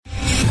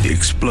The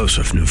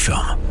explosive new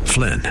film,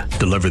 Flynn,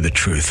 deliver the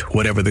truth,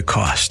 whatever the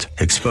cost,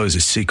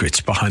 exposes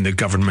secrets behind the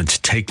government's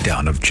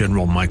takedown of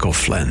General Michael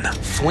Flynn.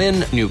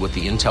 Flynn knew what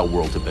the intel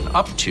world had been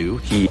up to.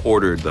 He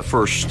ordered the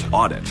first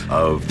audit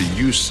of the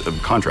use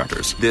of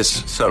contractors.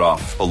 This set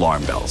off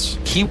alarm bells.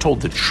 He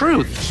told the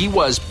truth. He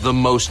was the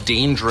most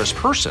dangerous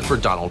person for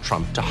Donald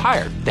Trump to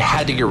hire. They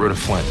had to get rid of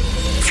Flynn.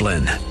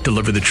 Flynn,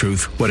 deliver the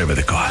truth, whatever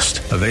the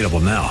cost. Available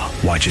now.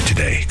 Watch it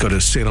today. Go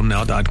to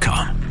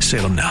salemnow.com.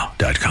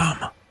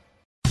 salemnow.com.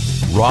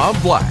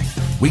 Rob Black,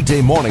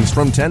 weekday mornings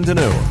from 10 to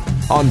noon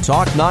on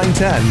Talk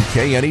 910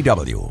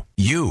 KNEW.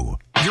 You,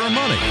 your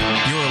money,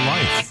 your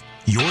life,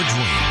 your dreams.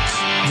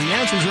 The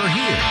answers are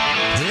here.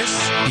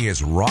 This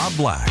is Rob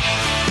Black.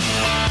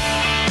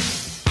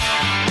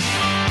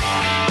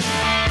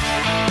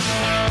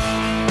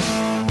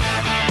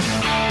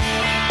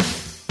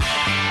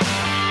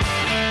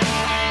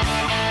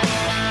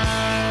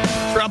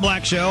 It's Rob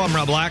Black Show. I'm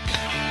Rob Black.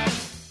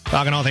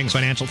 Talking all things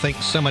financial.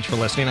 Thanks so much for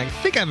listening. I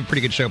think I have a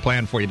pretty good show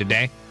planned for you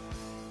today.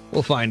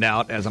 We'll find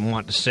out, as I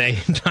want to say.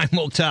 Time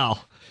will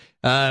tell.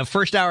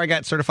 First hour, I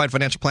got certified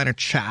financial planner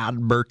Chad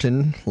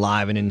Burton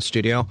live and in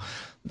studio.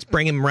 Let's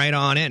bring him right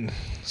on in.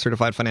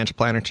 Certified financial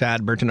planner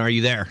Chad Burton, are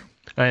you there?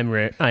 I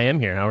am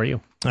here. How are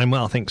you? I'm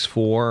well. Thanks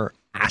for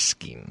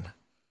asking.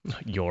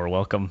 You're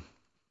welcome.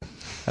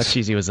 How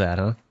cheesy was that,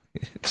 huh?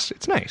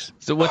 It's nice.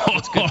 So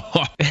what's good?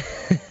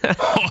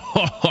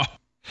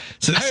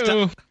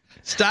 So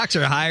stocks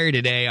are higher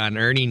today on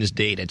earnings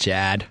data,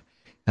 Chad.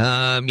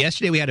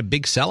 Yesterday we had a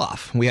big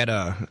sell-off. We had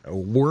a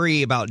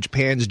worry about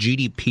Japan's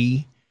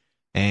GDP,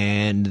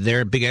 and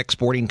they're a big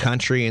exporting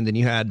country, and then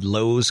you had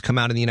Lowe's come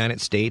out in the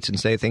United States and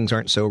say things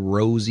aren't so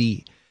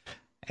rosy.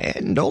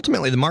 And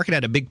ultimately, the market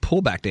had a big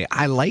pullback day.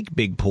 I like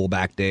big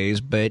pullback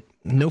days, but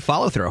no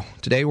follow-through.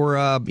 Today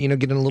we're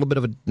getting a little bit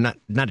of a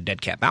not a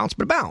dead cat bounce,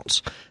 but a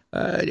bounce.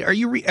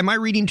 Am I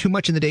reading too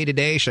much in the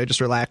day-to-day? Should I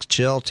just relax,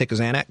 chill, take a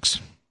Xanax?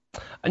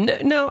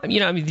 No,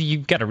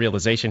 you've got a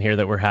realization here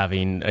that we're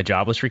having a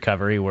jobless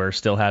recovery. We're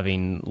still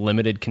having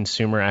limited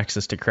consumer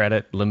access to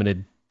credit,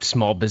 limited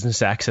small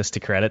business access to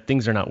credit.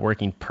 Things are not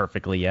working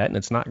perfectly yet, and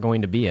it's not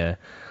going to be a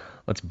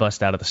let's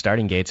bust out of the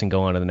starting gates and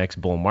go on to the next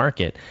bull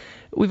market.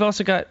 We've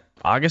also got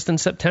August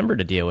and September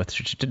to deal with.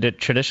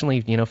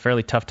 Traditionally,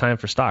 fairly tough time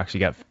for stocks.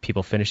 You got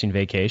people finishing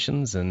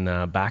vacations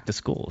and back to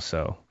school.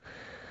 So,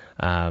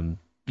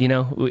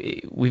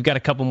 we've got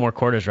a couple more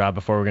quarters, Rob,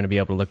 before we're going to be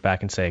able to look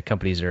back and say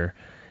companies are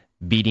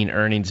beating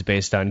earnings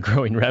based on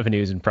growing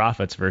revenues and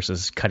profits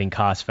versus cutting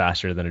costs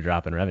faster than a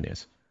drop in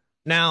revenues.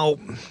 Now,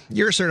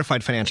 you're a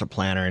certified financial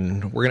planner,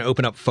 and we're going to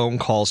open up phone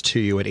calls to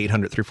you at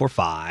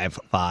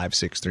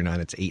 800-345-5639.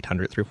 It's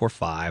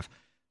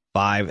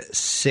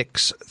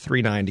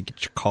 800-345-5639 to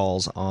get your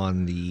calls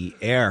on the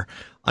air.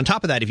 On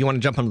top of that, if you want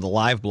to jump onto the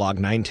live blog,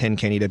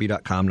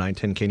 910knew.com,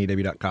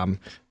 910knew.com,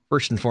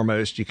 first and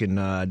foremost, you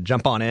can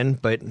jump on in,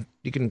 but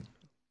you can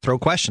throw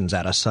questions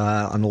at us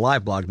on the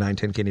live blog,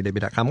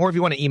 910knew.com. Or if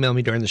you want to email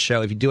me during the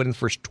show, if you do it in the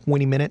first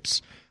 20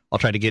 minutes, I'll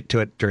try to get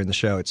to it during the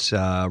show. It's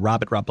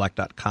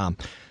rob@robblack.com.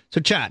 So,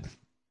 Chad.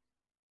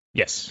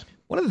 Yes.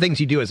 One of the things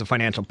you do as a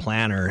financial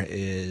planner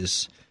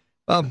is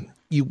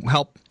you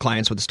help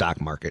clients with the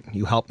stock market.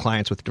 You help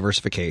clients with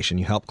diversification.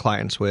 You help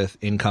clients with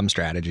income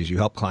strategies. You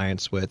help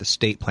clients with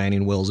estate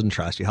planning, wills, and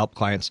trust. You help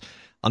clients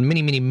on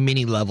many, many,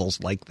 many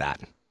levels like that.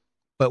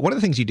 But one of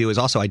the things you do is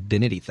also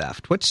identity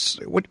theft.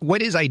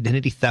 What is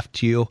identity theft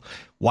to you?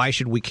 Why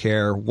should we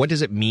care? What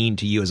does it mean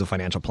to you as a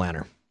financial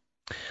planner?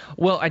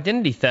 Well,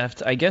 identity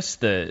theft, I guess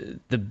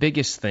the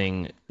biggest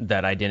thing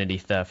that identity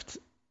theft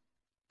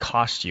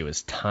costs you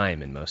is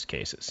time in most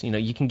cases.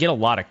 You can get a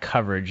lot of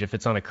coverage if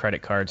it's on a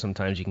credit card.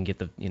 Sometimes you can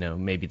get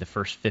maybe the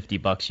first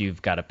 $50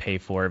 you've got to pay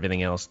for,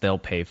 everything else they'll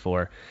pay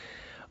for.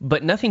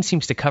 But nothing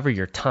seems to cover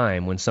your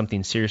time when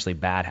something seriously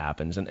bad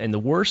happens. And the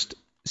worst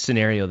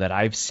scenario that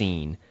I've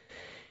seen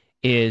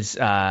is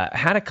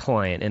had a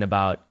client in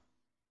about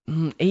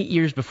 8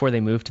 years before they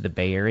moved to the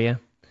Bay Area.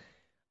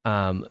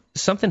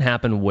 Something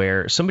happened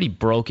where somebody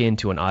broke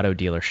into an auto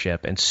dealership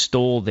and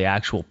stole the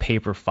actual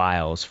paper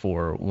files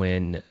for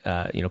when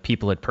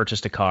people had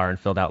purchased a car and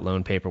filled out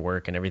loan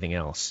paperwork and everything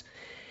else.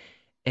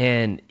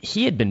 And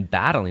he had been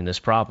battling this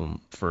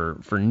problem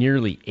for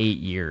nearly 8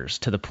 years,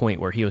 to the point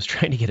where he was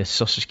trying to get his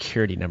Social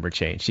Security number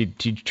changed.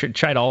 He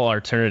tried all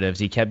alternatives.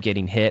 He kept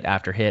getting hit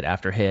after hit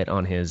after hit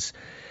on his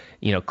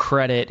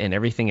credit and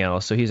everything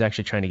else. So he was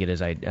actually trying to get his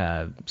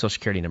Social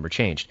Security number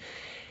changed.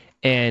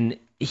 And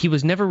he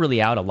was never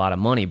really out a lot of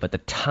money, but the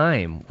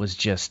time was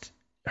just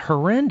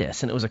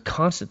horrendous, and it was a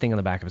constant thing on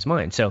the back of his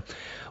mind. So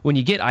when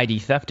you get ID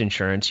theft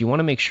insurance, you want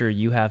to make sure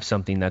you have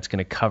something that's going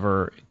to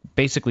cover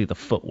basically the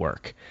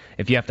footwork.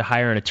 If you have to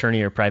hire an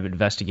attorney or private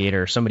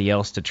investigator or somebody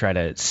else to try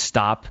to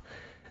stop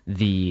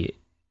your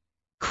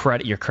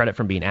credit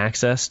from being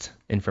accessed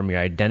and from your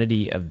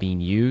identity of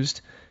being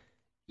used,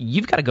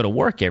 you've got to go to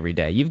work every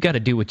day. You've got to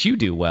do what you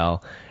do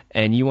well.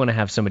 And you want to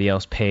have somebody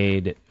else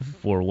paid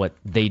for what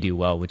they do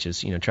well, which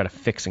is, try to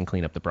fix and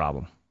clean up the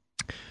problem.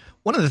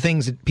 One of the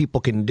things that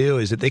people can do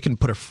is that they can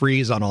put a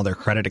freeze on all their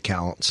credit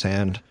accounts.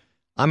 And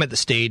I'm at the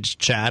stage,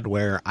 Chad,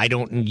 where I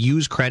don't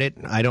use credit.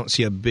 I don't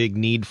see a big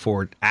need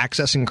for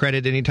accessing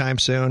credit anytime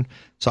soon.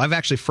 So I've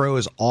actually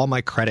froze all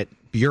my credit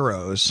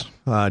bureaus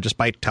just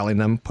by telling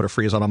them, put a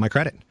freeze on all my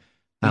credit.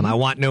 I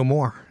want no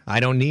more. I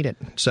don't need it.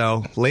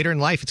 So later in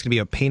life, it's going to be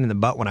a pain in the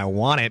butt when I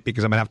want it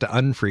because I'm going to have to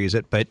unfreeze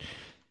it. But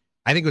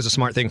I think it was a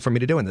smart thing for me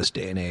to do in this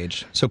day and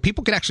age. So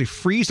people can actually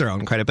freeze their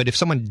own credit. But if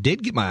someone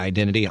did get my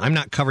identity, I'm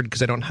not covered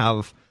because I don't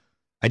have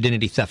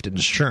identity theft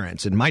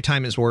insurance. And my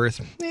time is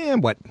worth,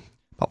 about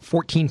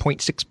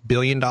 $14.6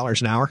 billion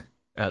an hour?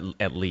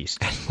 At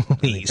least.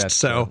 At least. That's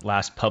so the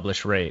last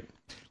published rate.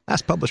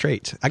 Last published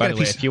rate. By the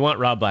way, if you want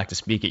Rob Black to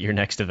speak at your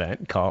next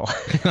event, call.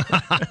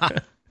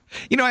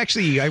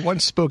 Actually, I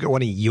once spoke at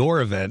one of your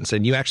events,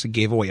 and you actually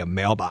gave away a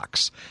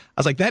mailbox. I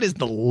was like, that is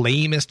the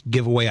lamest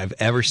giveaway I've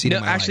ever seen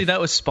in my life.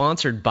 That was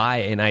sponsored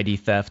by an ID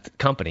theft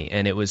company,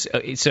 and it was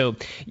so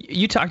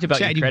you talked about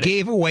Chad, your credit. You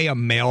gave away a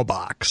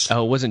mailbox.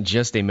 Oh, it wasn't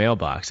just a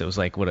mailbox. It was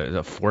like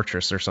a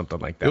fortress or something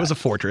like that. It was a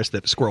fortress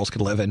that squirrels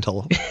could live in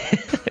until...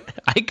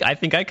 I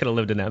think I could have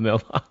lived in that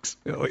mailbox.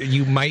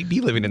 You might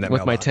be living in that with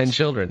mailbox. My 10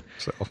 children.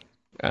 So,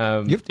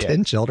 you have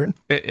 10 children?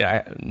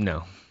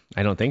 No,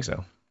 I don't think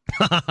so.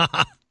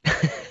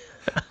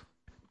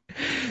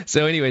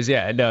 So anyways,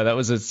 that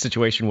was a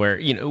situation where,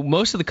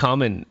 most of the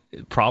common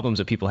problems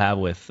that people have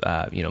with,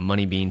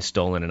 money being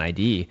stolen and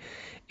ID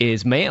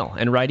is mail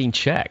and writing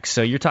checks.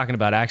 So you're talking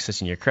about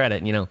accessing your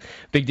credit,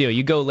 big deal.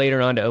 You go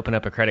later on to open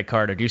up a credit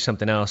card or do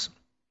something else,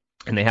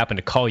 and they happen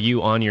to call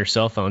you on your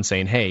cell phone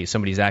saying, hey,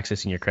 somebody's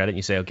accessing your credit. And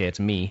you say, okay, it's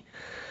me.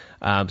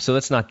 So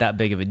that's not that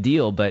big of a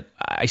deal, but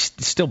it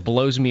still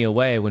blows me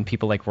away when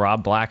people like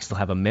Rob Black still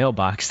have a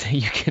mailbox that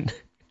you can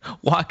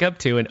walk up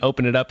to and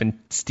open it up and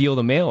steal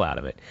the mail out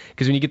of it.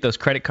 Because when you get those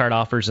credit card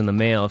offers in the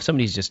mail, if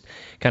somebody's just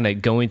kind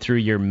of going through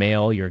your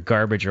mail, your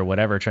garbage or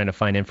whatever, trying to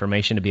find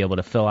information to be able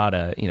to fill out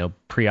a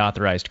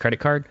pre-authorized credit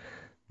card,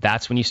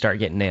 that's when you start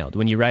getting nailed.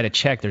 When you write a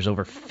check, there's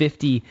over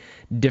 50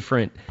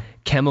 different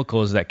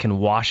chemicals that can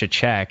wash a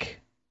check,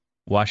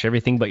 wash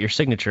everything but your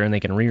signature, and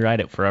they can rewrite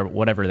it for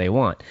whatever they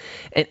want.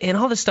 And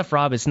all this stuff,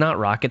 Rob, it's not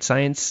rocket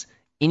science.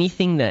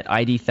 Anything that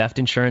ID theft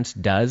insurance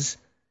does,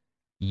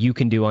 you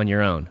can do on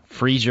your own.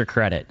 Freeze your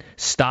credit.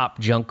 Stop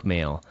junk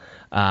mail.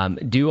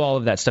 Do all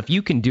of that stuff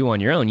you can do on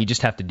your own. You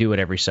just have to do it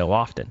every so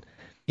often.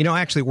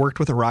 I actually worked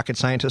with a rocket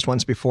scientist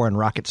once before, and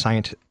rocket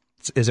science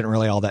isn't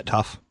really all that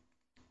tough.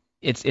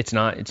 It's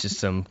not. It's just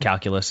some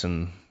calculus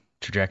and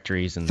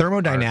trajectories and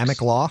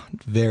thermodynamic law,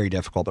 very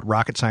difficult, but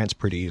rocket science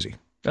pretty easy.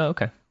 Oh,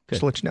 okay. Good. Just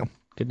to let you know.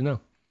 Good to know.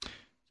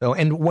 So,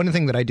 and one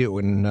thing that I do,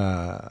 and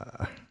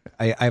I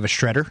have a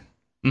shredder.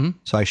 Mm-hmm.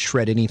 So I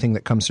shred anything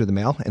that comes through the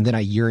mail, and then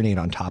I urinate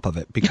on top of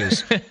it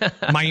because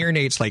my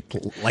urinate's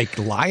like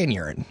lion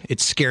urine. It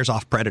scares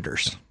off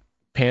predators.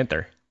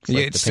 Panther.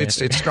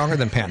 It's stronger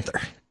than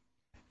panther.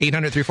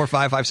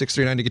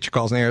 800-345-5639 to get your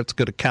calls in there. Let's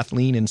go to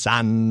Kathleen in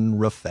San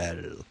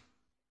Rafael.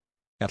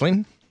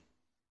 Kathleen?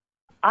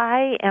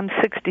 I am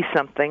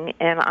 60-something,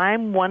 and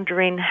I'm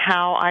wondering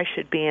how I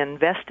should be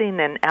investing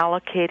and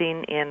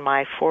allocating in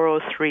my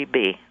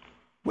 403B.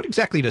 What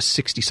exactly does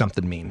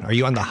 60-something mean? Are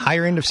you on the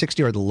higher end of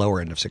 60 or the lower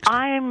end of 60?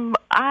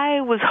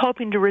 I was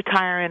hoping to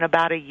retire in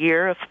about a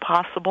year, if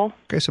possible.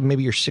 Okay, so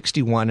maybe you're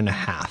 61 and a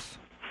half.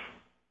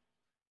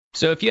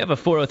 So if you have a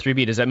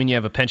 403B, does that mean you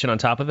have a pension on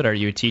top of it? Are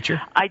you a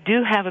teacher? I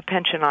do have a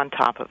pension on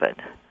top of it.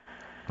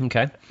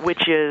 Okay.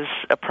 Which is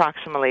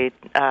approximately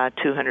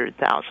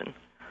 $200,000.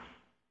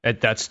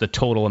 That's the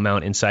total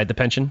amount inside the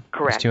pension?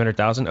 Correct. It's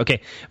 $200,000?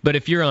 Okay. But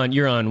if you're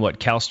on what,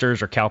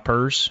 CalSTRS or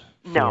CalPERS?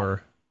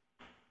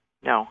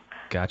 No.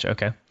 Gotcha.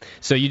 Okay.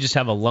 So you just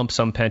have a lump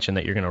sum pension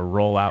that you're going to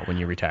roll out when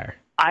you retire.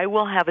 I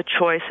will have a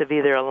choice of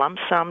either a lump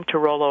sum to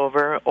roll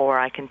over or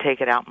I can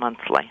take it out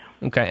monthly.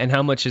 Okay. And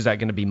how much is that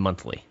going to be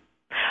monthly?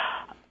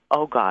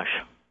 Oh, gosh.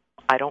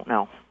 I don't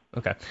know.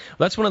 Okay. Well,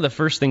 that's one of the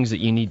first things that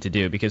you need to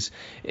do because,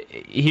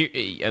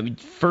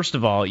 first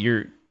of all,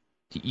 you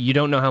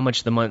don't know how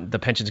much the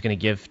pension's going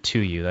to give to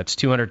you. That's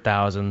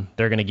 $200,000.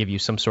 They're going to give you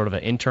some sort of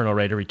an internal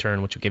rate of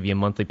return, which will give you a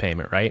monthly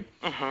payment, right?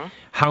 Mm-hmm.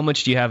 How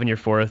much do you have in your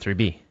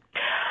 403B?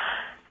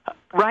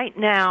 Right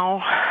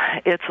now,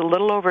 it's a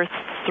little over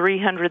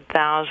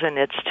 $300,000.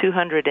 It's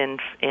 $200,000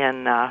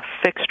 in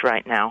fixed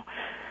right now,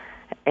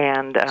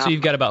 and so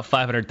you've got about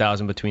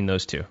 $500,000 between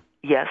those two.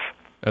 Yes.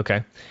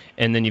 Okay,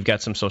 and then you've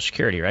got some Social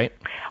Security, right?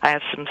 I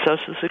have some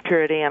Social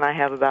Security, and I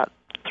have about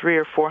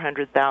 $300,000 or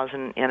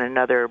 $400,000 in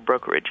another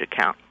brokerage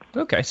account.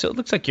 Okay, so it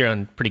looks like you're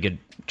on pretty good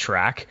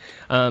track.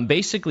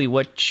 Basically,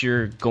 what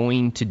you're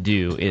going to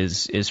do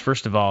is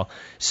first of all,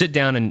 sit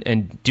down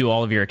and do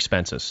all of your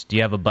expenses. Do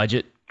you have a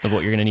budget of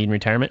what you're going to need in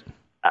retirement?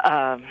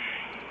 I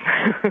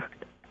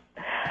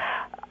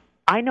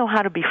know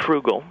how to be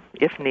frugal,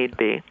 if need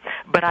be,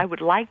 but I would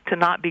like to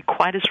not be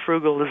quite as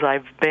frugal as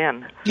I've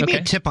been. Give me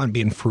a tip on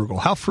being frugal.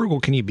 How frugal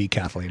can you be,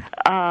 Kathleen?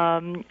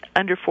 Under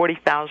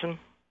 $40,000.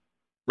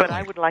 But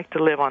I would like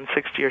to live on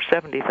 $60,000 or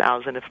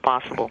 $70,000 if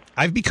possible.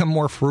 I've become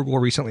more frugal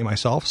recently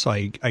myself, so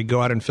I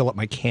go out and fill up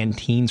my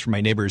canteens from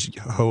my neighbor's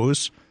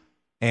hose,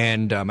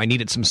 and I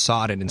needed some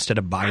sod, and instead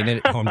of buying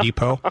it at Home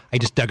Depot, I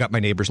just dug up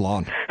my neighbor's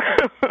lawn.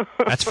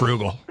 That's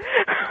frugal.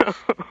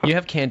 You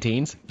have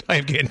canteens? I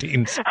have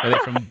canteens.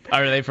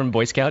 Are they from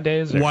Boy Scout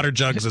days? Or? Water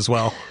jugs as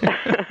well.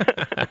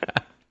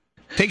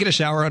 Taking a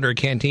shower under a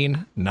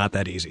canteen, not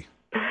that easy.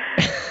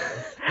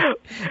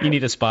 You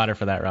need a spotter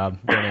for that, Rob.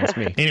 Don't ask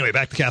me. Anyway,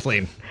 back to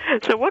Kathleen.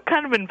 So what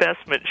kind of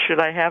investment should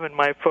I have in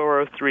my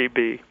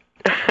 403B?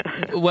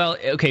 Well,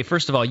 okay,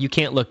 first of all, you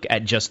can't look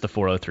at just the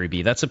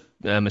 403B. That's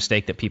a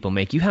mistake that people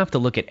make. You have to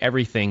look at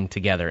everything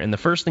together. And the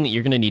first thing that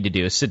you're going to need to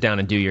do is sit down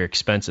and do your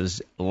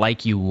expenses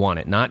like you want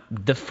it. Not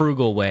the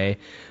frugal way,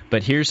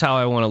 but here's how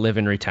I want to live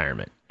in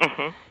retirement.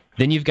 Mm-hmm.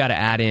 Then you've got to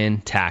add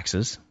in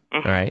taxes,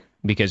 all right?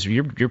 Because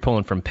you're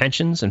pulling from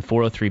pensions and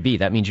 403B.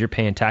 That means you're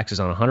paying taxes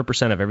on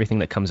 100% of everything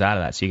that comes out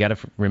of that. So you got to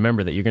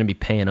remember that you're going to be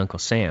paying Uncle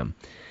Sam.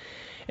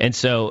 And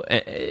so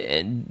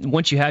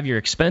once you have your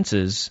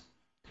expenses,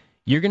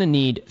 you're going to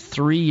need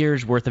 3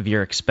 years' worth of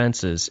your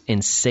expenses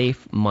in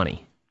safe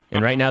money.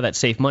 And right now that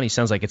safe money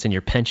sounds like it's in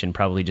your pension,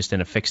 probably just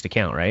in a fixed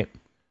account, right?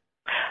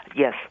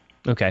 Yes.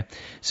 Okay.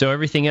 So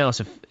everything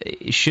else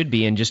it should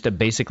be in just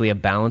basically a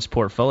balanced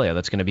portfolio.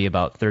 That's going to be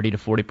about 30 to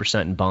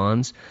 40% in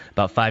bonds,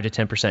 about 5 to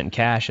 10% in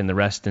cash, and the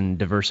rest in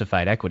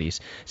diversified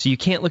equities. So you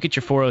can't look at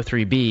your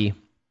 403B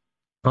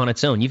on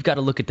its own. You've got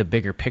to look at the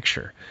bigger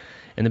picture.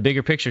 And the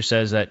bigger picture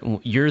says that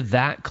you're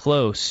that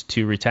close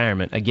to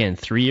retirement. Again,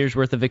 3 years'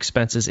 worth of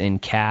expenses in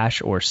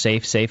cash or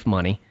safe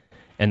money,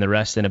 and the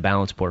rest in a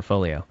balanced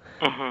portfolio.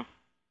 Mm-hmm.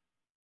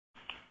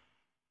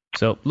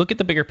 So look at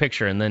the bigger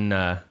picture and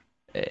then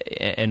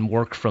and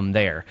work from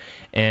there.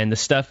 And the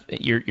stuff,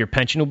 your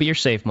pension will be your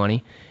safe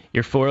money.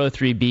 Your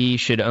 403B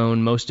should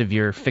own most of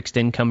your fixed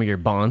income or your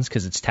bonds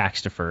because it's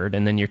tax deferred.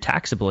 And then your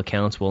taxable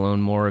accounts will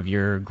own more of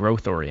your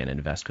growth-oriented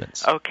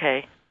investments.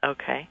 Okay.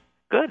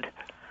 Good.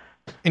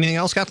 Anything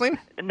else, Kathleen?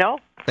 No.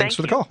 Thanks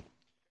for the call.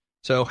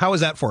 So how was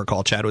that for a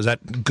call, Chad? Was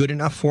that good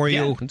enough for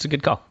you? Yeah, it's a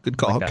good call. Good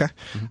call. Like okay.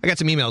 Mm-hmm. I got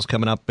some emails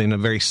coming up in a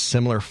very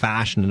similar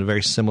fashion, in a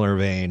very similar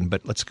vein,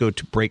 but let's go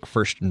to break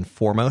first and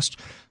foremost.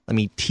 Let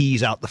me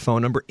tease out the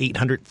phone number,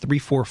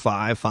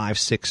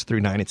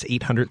 800-345-5639. It's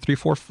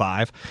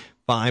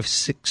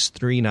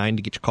 800-345-5639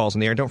 to get your calls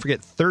in the air. Don't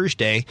forget,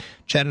 Thursday,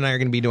 Chad and I are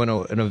going to be doing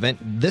an event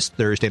this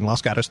Thursday in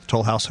Los Gatos, the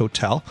Toll House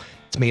Hotel.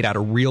 It's made out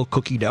of real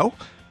cookie dough,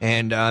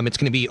 and it's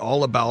going to be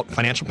all about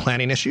financial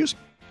planning issues,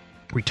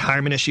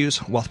 retirement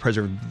issues, wealth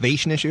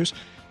preservation issues.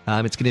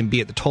 It's going to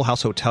be at the Toll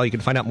House Hotel. You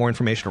can find out more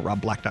information at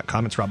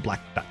robblack.com. It's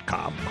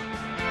robblack.com.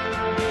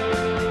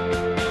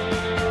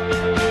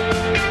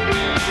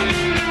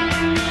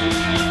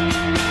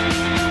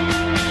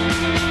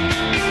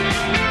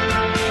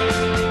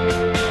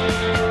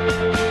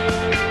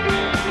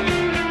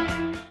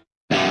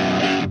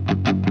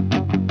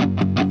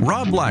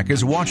 Rob Black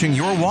is watching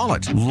your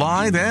wallet,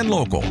 live and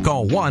local.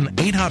 Call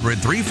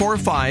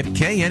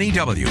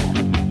 1-800-345-KNEW.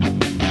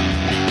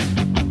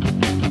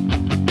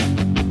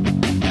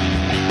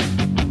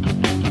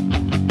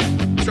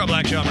 It's Rob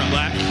Black Show. I'm Rob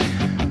Black.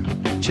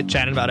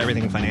 Chit-chatting about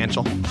everything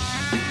financial.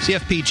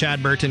 CFP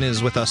Chad Burton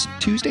is with us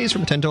Tuesdays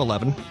from 10 to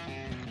 11,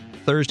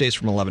 Thursdays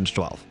from 11 to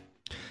 12.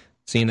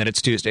 Seeing that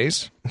it's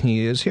Tuesdays,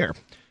 he is here.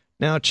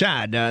 Now,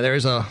 Chad,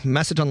 there's a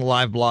message on the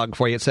live blog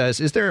for you. It says,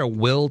 is there a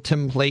will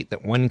template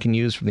that one can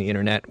use from the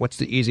internet? What's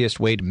the easiest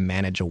way to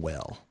manage a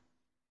will?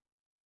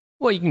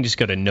 Well, you can just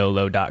go to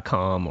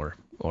nolo.com or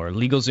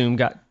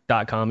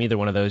legalzoom.com. Either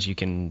one of those, you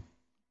can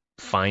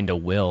find a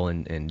will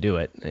and do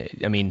it.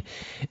 I mean,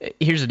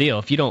 here's the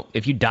deal.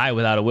 If you die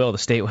without a will, the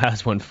state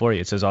has one for you.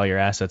 It says all your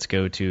assets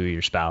go to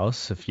your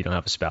spouse. If you don't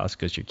have a spouse, it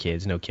goes to your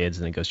kids. No kids,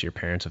 and it goes to your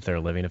parents if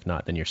they're living. If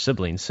not, then your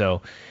siblings.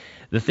 So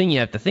the thing you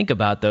have to think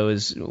about, though,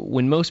 is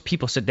when most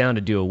people sit down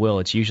to do a will,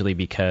 it's usually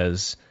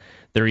because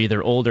they're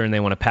either older and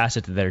they want to pass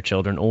it to their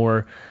children,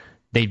 or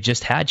they've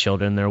just had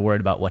children and they're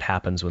worried about what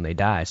happens when they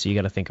die. So you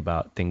got to think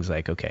about things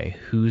like, okay,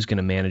 who's going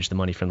to manage the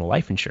money from the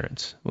life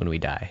insurance when we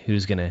die?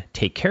 Who's going to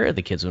take care of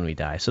the kids when we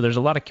die? So there's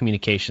a lot of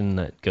communication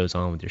that goes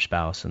on with your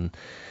spouse, and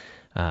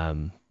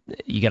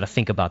you got to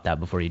think about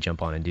that before you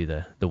jump on and do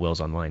the wills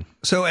online.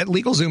 So at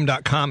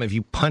LegalZoom.com, if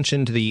you punch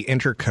into the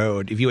enter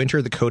code, if you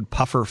enter the code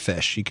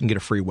pufferfish, you can get a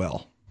free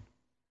will.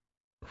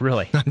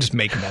 Really? I'm just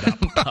making that up.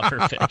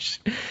 Pufferfish.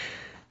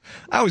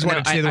 I always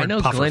wanted to say the word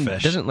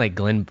pufferfish. Doesn't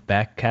Glenn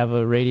Beck have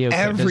a radio?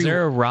 Is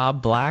there a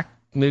Rob Black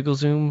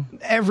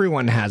LegalZoom?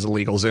 Everyone has a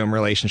LegalZoom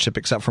relationship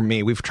except for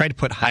me. We've tried to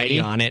put Heidi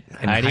on it,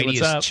 and Heidi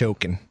is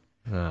choking.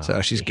 Oh,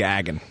 so she's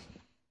gagging.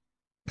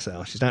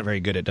 So she's not very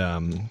good at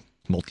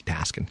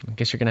multitasking. I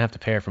guess you're going to have to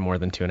pay her for more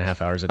than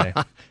 2.5 hours a day.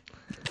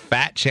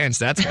 Fat chance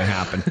that's going to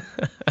happen.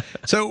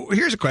 So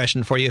here's a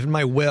question for you. In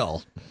my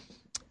will,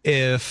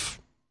 if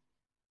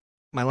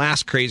my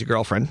last crazy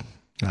girlfriend,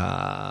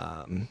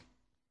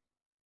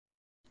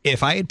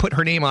 if I had put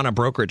her name on a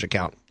brokerage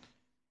account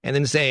and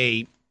then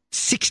say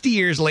 60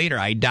 years later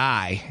I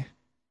die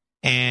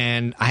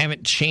and I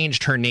haven't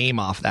changed her name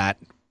off that,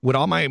 would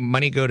all my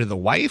money go to the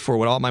wife, or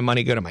would all my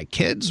money go to my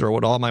kids, or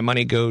would all my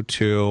money go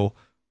to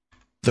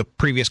the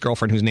previous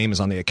girlfriend whose name is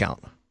on the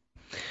account?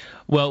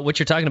 Well, what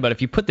you're talking about,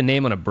 if you put the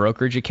name on a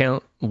brokerage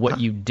account, what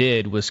you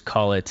did was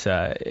call it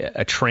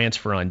a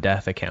transfer on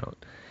death account.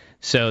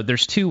 So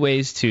there's two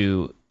ways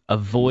to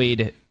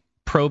avoid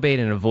probate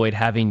and avoid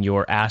having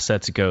your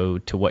assets go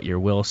to what your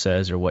will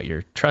says or what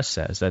your trust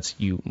says. That's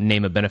you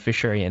name a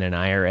beneficiary in an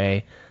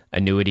IRA,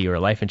 annuity, or a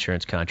life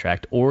insurance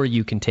contract, or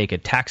you can take a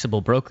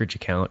taxable brokerage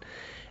account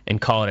and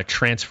call it a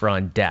transfer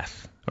on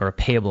death or a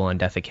payable on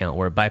death account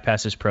where it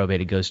bypasses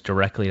probate. It goes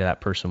directly to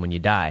that person when you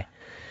die.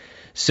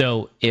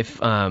 So if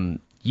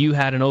you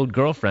had an old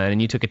girlfriend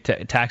and you took a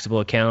taxable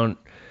account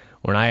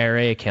or an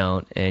IRA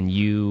account and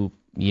you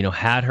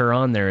had her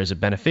on there as a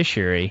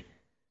beneficiary,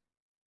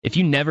 if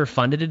you never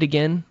funded it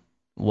again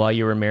while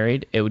you were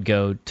married, it would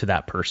go to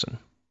that person.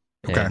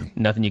 Okay. And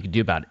nothing you could do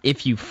about it.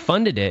 If you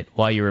funded it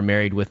while you were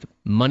married with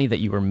money that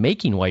you were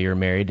making while you were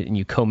married and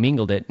you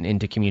commingled it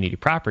into community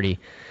property,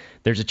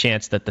 there's a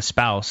chance that the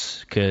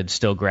spouse could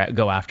still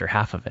go after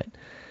half of it.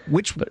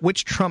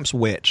 Which trumps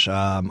which?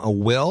 A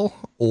will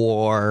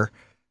or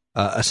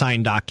a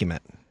signed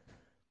document?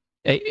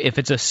 If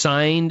it's a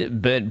signed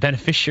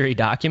beneficiary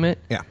document,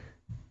 yeah,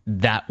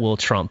 that will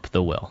trump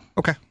the will.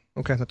 Okay,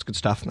 that's good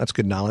stuff. That's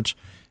good knowledge.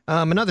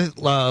 Another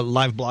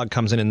live blog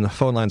comes in, and the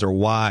phone lines are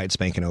wide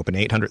spanking open.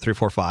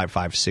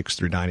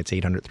 800-345-5639. It's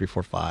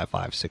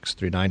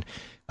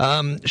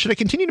 800-345-5639. Should I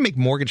continue to make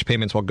mortgage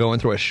payments while going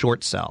through a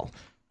short sell?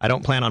 I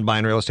don't plan on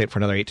buying real estate for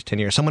another 8 to 10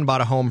 years. Someone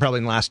bought a home probably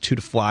in the last 2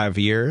 to 5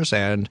 years,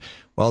 and,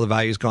 well, the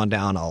value's gone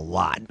down a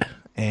lot.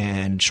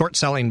 And short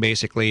selling,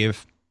 basically,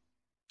 if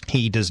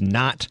he does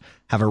not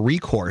have a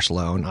recourse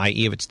loan,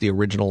 i.e. if it's the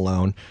original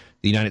loan,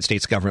 the United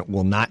States government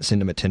will not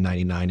send him a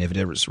 1099. If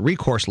it was a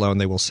recourse loan,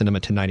 they will send him a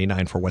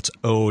 1099 for what's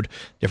owed,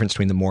 difference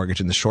between the mortgage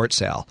and the short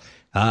sale.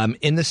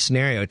 In this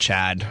scenario,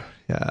 Chad,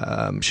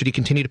 should he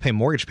continue to pay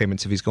mortgage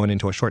payments if he's going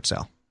into a short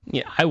sale?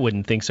 Yeah, I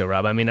wouldn't think so,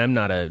 Rob. I mean, I'm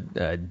not a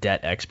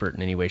debt expert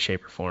in any way,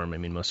 shape, or form. I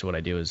mean, most of what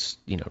I do is,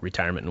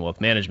 retirement and wealth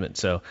management.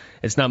 So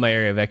it's not my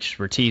area of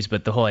expertise,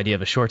 but the whole idea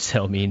of a short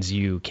sale means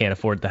you can't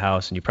afford the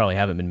house and you probably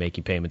haven't been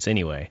making payments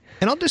anyway.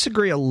 And I'll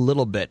disagree a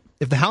little bit.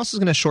 If the house is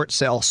going to short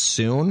sale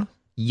soon,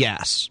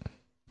 yes,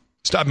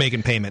 stop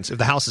making payments. If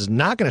the house is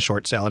not going to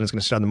short sell and it's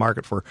going to stay on the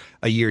market for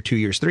a year, 2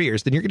 years, 3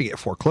 years, then you're going to get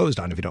foreclosed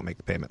on if you don't make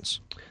the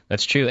payments.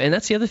 That's true. And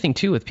that's the other thing,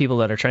 too, with people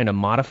that are trying to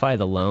modify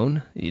the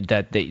loan,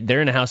 that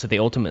they're in a house that they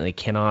ultimately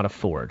cannot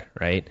afford,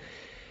 right?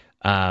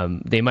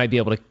 They might be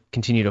able to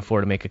continue to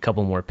afford to make a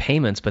couple more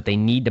payments, but they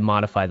need to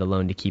modify the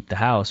loan to keep the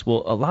house.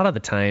 Well, a lot of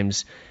the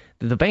times,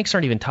 the banks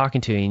aren't even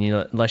talking to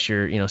you unless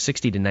you're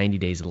 60 to 90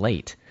 days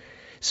late.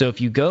 So if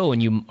you go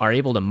and you are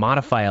able to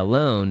modify a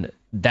loan,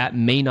 that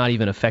may not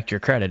even affect your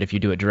credit if you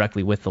do it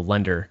directly with the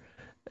lender,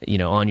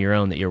 on your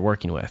own that you're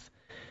working with.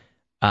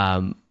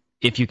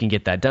 If you can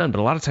get that done. But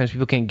a lot of times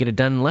people can't get it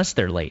done unless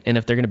they're late. And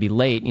if they're going to be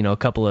late, a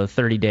couple of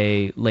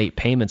 30-day late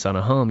payments on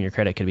a home, your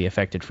credit could be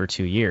affected for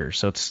 2 years.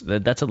 So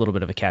that's a little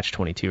bit of a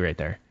catch-22 right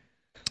there.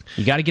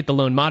 You got to get the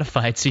loan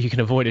modified so you can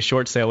avoid a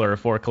short sale or a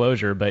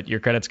foreclosure, but your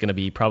credit's going to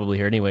be probably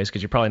here anyways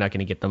because you're probably not going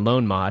to get the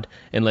loan mod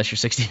unless you're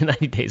 60 to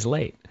 90 days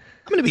late.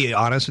 I'm going to be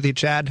honest with you,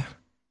 Chad.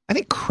 I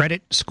think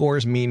credit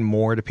scores mean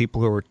more to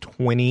people who are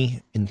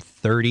 20 and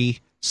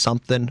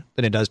 30-something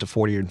than it does to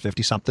 40 and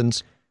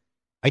 50-somethings.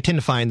 I tend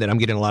to find that I'm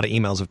getting a lot of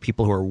emails of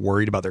people who are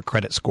worried about their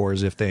credit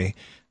scores if they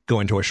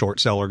go into a short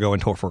sale or go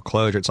into a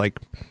foreclosure. It's like,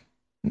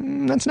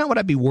 that's not what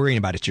I'd be worrying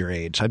about at your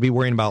age. I'd be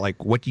worrying about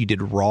what you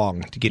did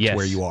wrong to get to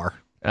where you are.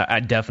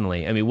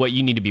 Definitely. I mean, what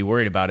you need to be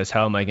worried about is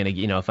how am I going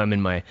to, if I'm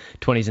in my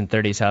 20s and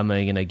 30s, how am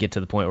I going to get to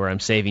the point where I'm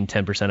saving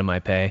 10% of my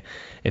pay?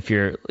 If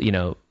you're,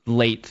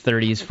 late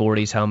 30s,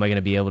 40s, how am I going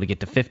to be able to get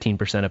to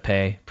 15% of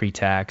pay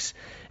pre-tax?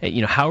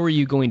 How are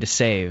you going to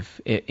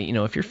save?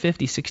 If you're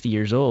 50, 60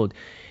 years old,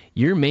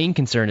 your main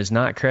concern is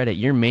not credit.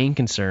 Your main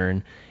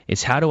concern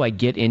is how do I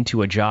get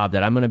into a job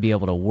that I'm going to be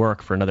able to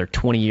work for another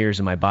 20 years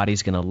and my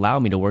body's going to allow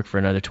me to work for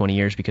another 20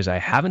 years because I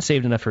haven't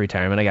saved enough for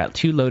retirement. I got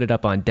too loaded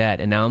up on debt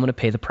and now I'm going to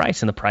pay the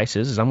price. And the price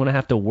is I'm going to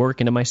have to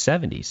work into my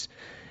 70s.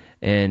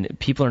 And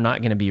people are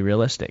not going to be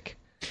realistic.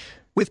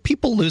 With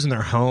people losing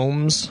their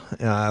homes,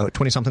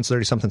 20-somethings,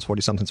 30-somethings,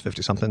 40-somethings,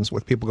 50-somethings,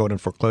 with people going in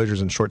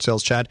foreclosures and short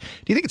sales, Chad,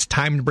 do you think it's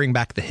time to bring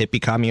back the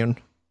hippie commune?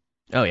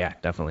 Oh, yeah,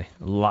 definitely.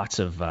 Lots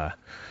of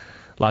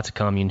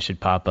communes should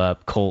pop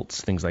up,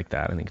 cults, things like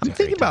that. I think I'm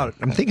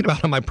thinking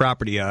about on my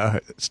property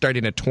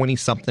starting a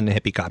 20-something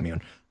hippie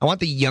commune. I want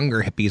the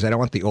younger hippies. I don't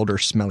want the older,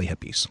 smelly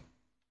hippies.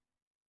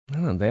 I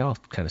don't know. They all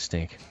kind of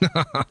stink.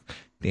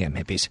 Damn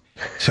hippies.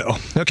 So,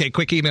 okay,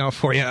 quick email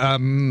for you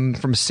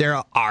from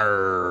Sarah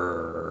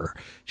R.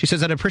 She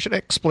says, I'd appreciate an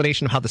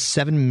explanation of how the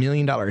 $7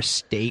 million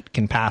estate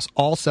can pass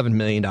all $7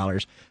 million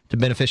to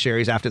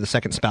beneficiaries after the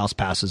second spouse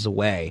passes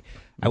away.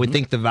 I would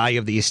think the value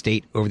of the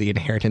estate over the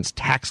inheritance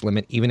tax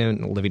limit, even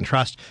in a living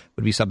trust,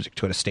 would be subject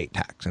to an estate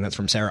tax. And that's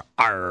from Sarah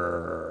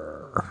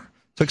R.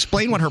 So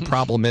explain what her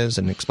problem is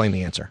and explain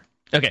the answer.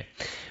 Okay.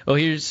 Well,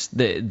 here's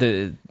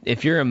the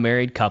if you're a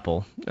married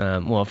couple,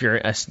 if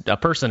you're a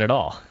person at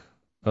all,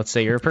 let's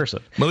say you're a person.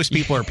 Most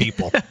people are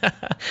people.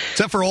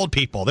 Except for old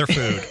people. They're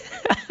food.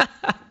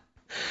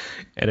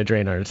 And a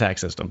drain on our tax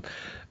system.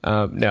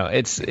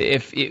 No,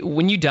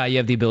 when you die, you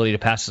have the ability to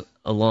pass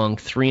along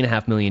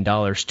 $3.5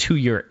 million to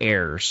your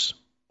heirs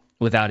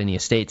without any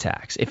estate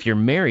tax. If you're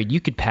married,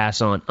 you could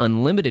pass on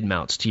unlimited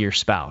amounts to your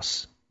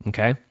spouse.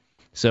 Okay?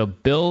 So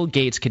Bill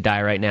Gates could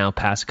die right now,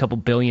 pass a couple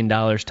 $1 billion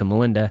to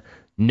Melinda,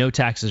 no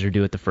taxes are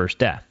due at the first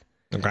death.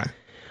 Okay.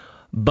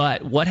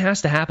 But what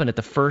has to happen at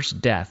the first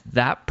death?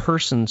 That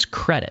person's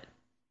credit,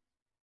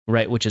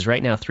 right, which is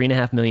right now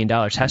 $3.5 million,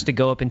 has to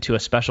go up into a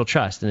special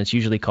trust, and it's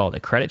usually called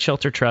a credit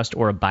shelter trust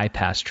or a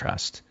bypass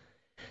trust.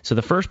 So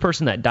the first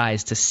person that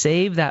dies, to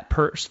save that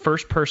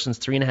first person's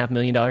 $3.5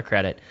 million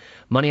credit,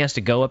 money has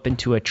to go up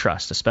into a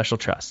trust, a special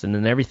trust, and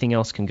then everything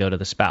else can go to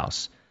the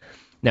spouse.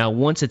 Now,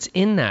 once it's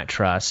in that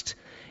trust,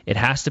 it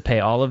has to pay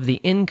all of the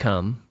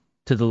income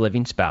to the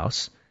living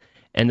spouse,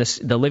 and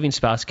the living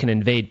spouse can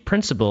evade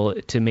principal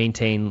to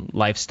maintain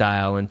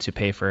lifestyle and to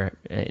pay for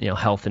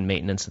health and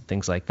maintenance and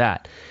things like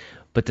that.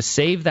 But to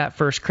save that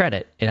first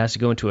credit, it has to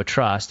go into a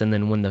trust, and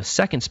then when the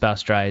second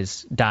spouse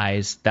dies,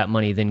 that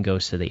money then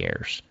goes to the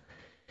heirs.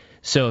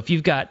 So if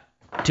you've got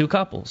two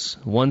couples,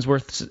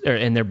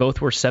 and they're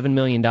both worth $7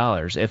 million,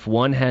 if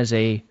one has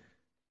a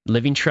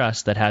living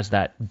trust that has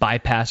that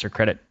bypass or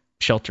credit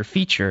shelter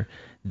feature,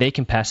 they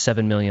can pass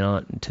 $7 million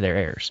on to their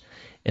heirs.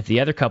 If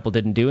the other couple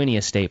didn't do any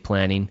estate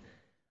planning,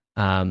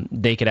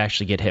 they could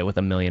actually get hit with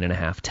 $1.5 million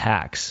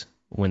tax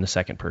when the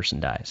second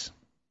person dies.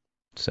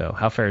 So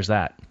how fair is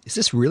that? Is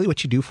this really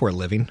what you do for a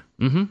living?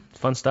 Mm-hmm.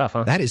 Fun stuff,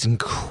 huh? That is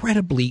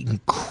incredibly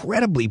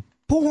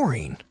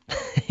boring.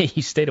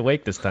 You stayed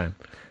awake this time.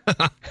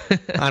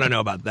 I don't know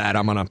about that.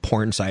 I'm on a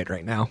porn site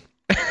right now.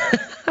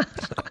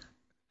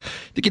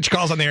 To get your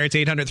calls on the air, it's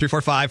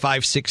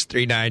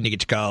 800-345-5639. To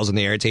get your calls on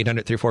the air, it's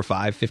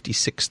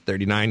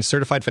 800-345-5639.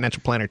 Certified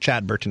financial planner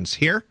Chad Burton's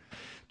here,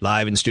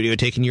 live in studio,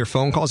 taking your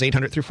phone calls,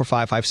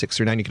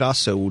 800-345-5639. You can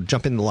also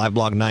jump in the live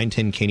blog,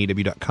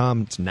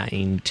 910knew.com. It's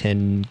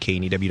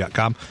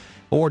 910knew.com.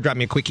 Or drop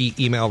me a quick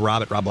email,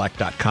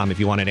 rob@robblack.com, if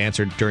you want it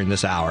answered during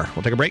this hour.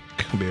 We'll take a break.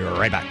 We'll be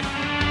right back.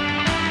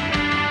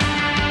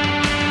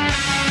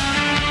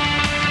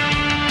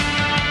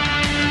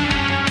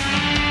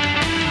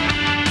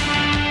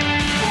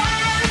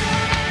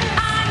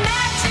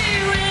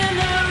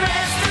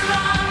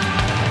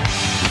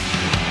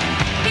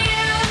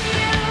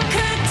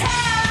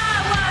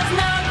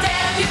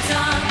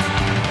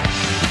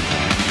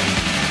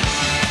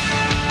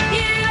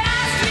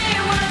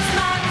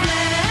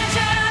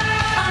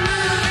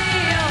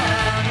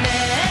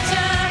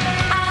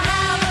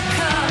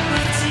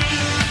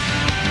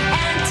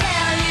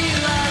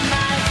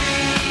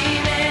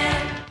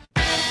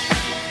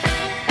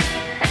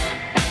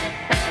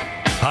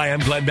 I'm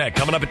Glenn Beck.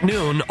 Coming up at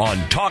noon on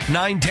Talk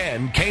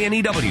 910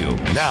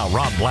 KNEW. Now,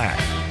 Rob Black.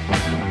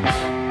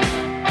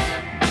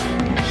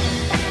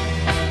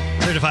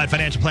 Certified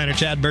financial planner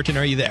Chad Burton,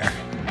 are you there?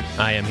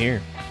 I am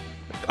here.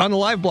 On the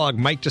live blog,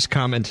 Mike just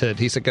commented.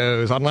 He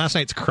goes, on last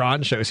night's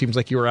Cron show, seems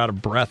like you were out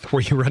of breath.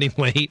 Were you running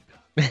late?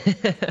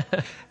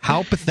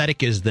 How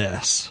pathetic is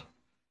this?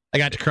 I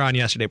got to Cron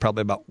yesterday,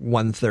 probably about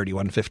 1:30,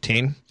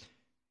 1:15.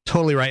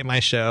 Totally right in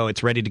my show.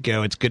 It's ready to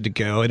go. It's good to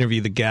go.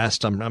 Interview the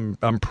guest. I'm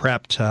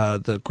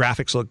prepped. The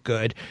graphics look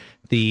good.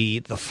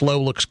 The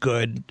flow looks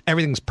good.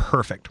 Everything's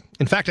perfect.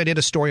 In fact, I did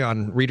a story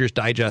on Reader's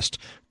Digest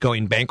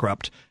going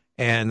bankrupt,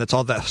 and that's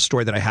all the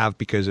story that I have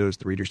because it was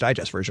the Reader's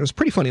Digest version. It was a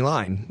pretty funny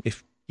line,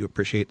 if you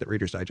appreciate that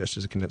Reader's Digest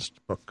is a condensed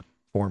book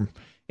form.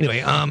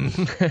 Anyway,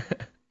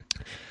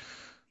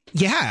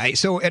 yeah,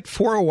 so at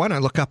 4:01, I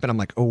look up and I'm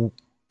like, oh,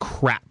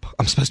 crap.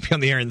 I'm supposed to be on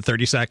the air in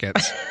 30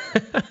 seconds.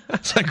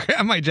 So I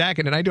grab my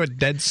jacket and I do a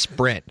dead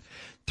sprint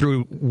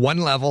through one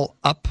level,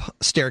 up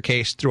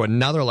staircase, through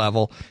another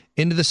level,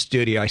 into the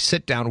studio. I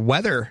sit down.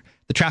 Weather,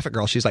 the traffic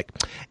girl, she's like,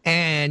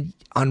 and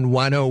on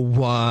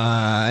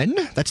 101,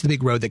 that's the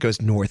big road that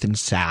goes north and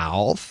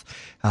south.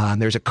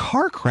 There's a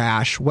car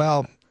crash.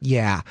 Well,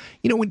 yeah.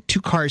 You know, when two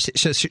cars,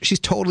 so she's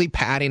totally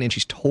padding and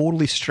she's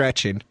totally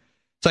stretching.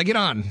 So I get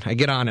on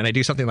and I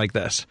do something like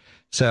this.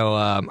 So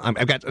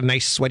I've got a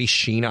nice sweaty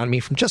sheen on me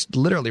from just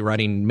literally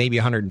running maybe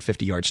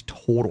 150 yards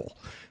total.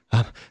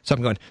 So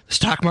I'm going, the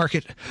stock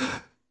market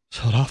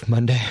sold off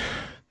Monday.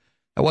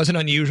 That wasn't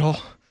unusual.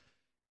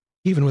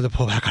 Even with a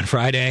pullback on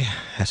Friday,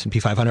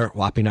 S&P 500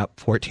 whopping up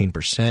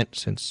 14%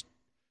 since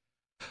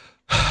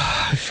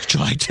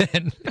July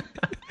 10.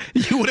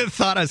 You would have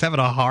thought I was having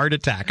a heart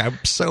attack. I'm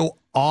so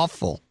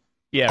awful.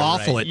 Yeah,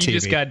 awful right. at TV. You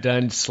just got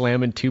done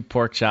slamming 2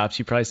 pork chops.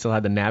 You probably still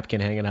had the napkin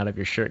hanging out of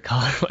your shirt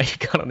collar while you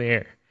got on the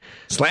air.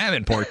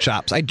 Slamming pork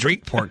chops. I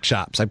drink pork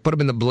chops. I put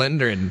them in the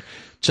blender and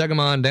chug them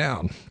on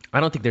down. I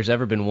don't think there's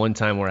ever been one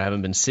time where I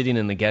haven't been sitting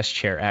in the guest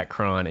chair at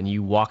Cron and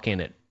you walk in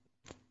at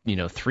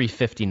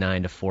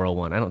 3:59 to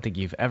 4:01. I don't think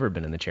you've ever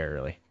been in the chair,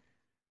 really.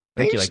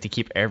 I think you like to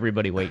keep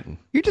everybody waiting.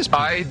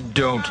 I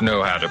don't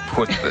know how to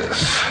put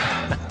this,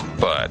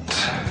 but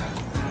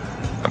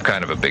I'm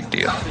kind of a big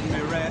deal.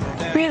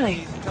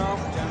 Really?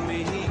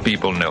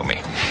 People know me.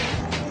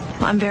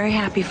 Well, I'm very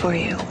happy for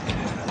you.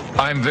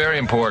 I'm very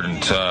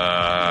important.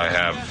 I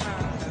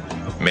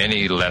have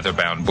many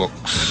leather-bound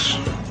books,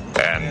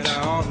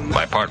 and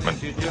my apartment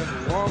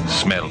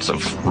smells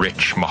of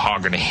rich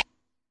mahogany.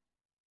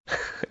 At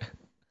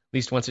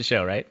least once a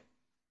show, right?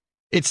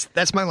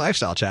 That's my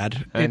lifestyle,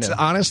 Chad. I It's know.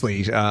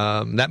 honestly,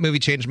 that movie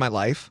changed my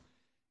life.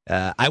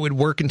 I would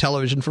work in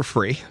television for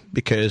free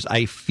because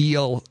I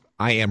feel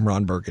I am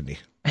Ron Burgundy.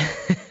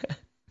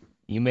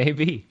 You may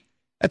be.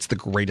 That's the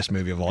greatest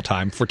movie of all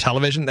time for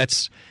television.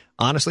 That's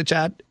honestly,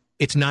 Chad,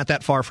 it's not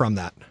that far from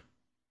that.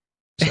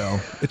 So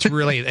it's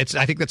really, I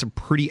think that's a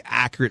pretty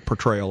accurate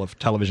portrayal of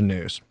television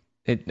news.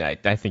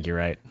 I think you're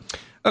right.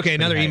 Okay,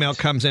 another Right. email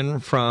comes in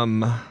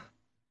from,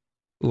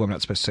 I'm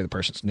not supposed to say the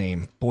person's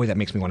name. Boy, that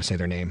makes me want to say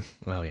their name.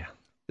 Well, yeah.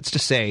 Let's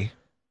just say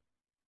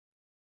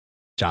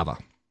Java.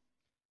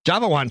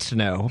 Java wants to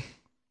know,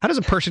 how does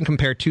a person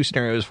compare two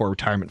scenarios for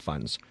retirement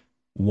funds?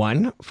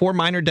 1, 4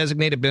 minor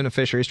designated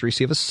beneficiaries to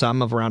receive a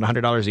sum of around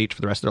 $100 each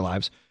for the rest of their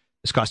lives.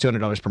 This costs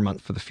 $200 per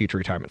month for the future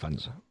retirement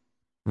funds.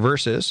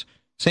 Versus,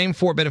 same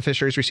 4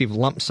 beneficiaries receive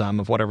lump sum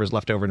of whatever is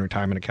left over in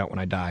retirement account when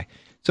I die.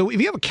 So if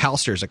you have a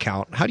CalSTRS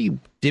account, how do you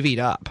divvy it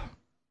up?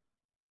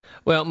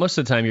 Well, most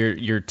of the time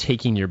you're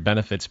taking your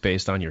benefits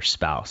based on your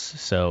spouse.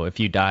 So if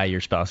you die, your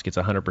spouse gets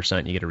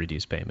 100%, you get a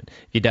reduced payment.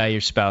 If you die,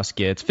 your spouse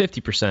gets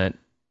 50%,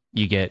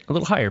 you get a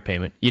little higher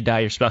payment. You die,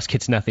 your spouse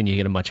gets nothing, you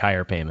get a much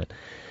higher payment.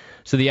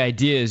 So the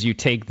idea is you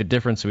take the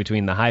difference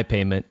between the high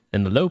payment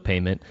and the low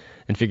payment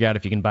and figure out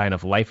if you can buy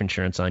enough life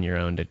insurance on your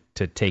own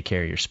to take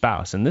care of your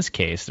spouse. In this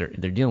case, they're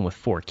dealing with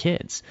 4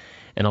 kids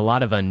and a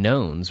lot of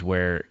unknowns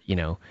where,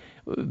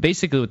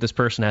 basically what this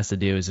person has to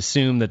do is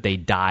assume that they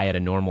die at a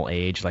normal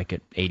age, like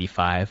at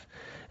 85,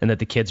 and that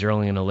the kids are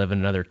only going to live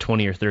another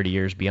 20 or 30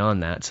 years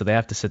beyond that. So they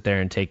have to sit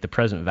there and take the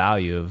present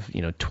value of,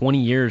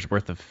 20 years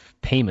worth of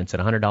payments at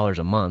 $100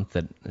 a month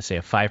at, say,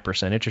 a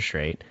 5% interest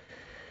rate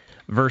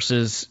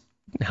versus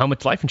how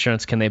much life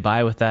insurance can they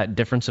buy with that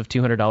difference of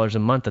 $200 a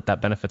month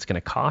that benefit's going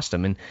to cost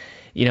them. And,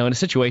 in a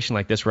situation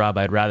like this, Rob,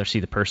 I'd rather see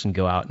the person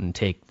go out and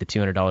take the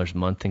 $200 a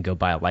month and go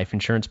buy a life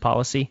insurance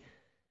policy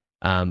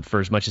for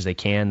as much as they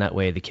can. That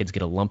way the kids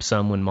get a lump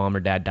sum when mom or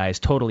dad dies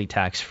totally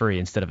tax-free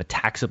instead of a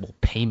taxable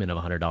payment of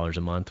 $100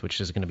 a month,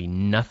 which is going to be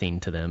nothing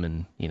to them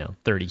in,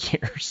 30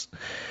 years.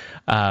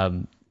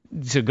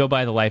 So go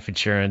buy the life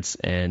insurance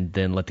and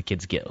then let the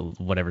kids get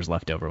whatever's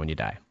left over when you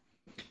die.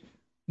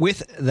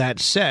 With that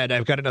said,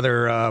 I've got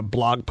another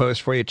blog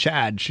post for you,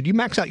 Chad. Should you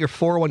max out your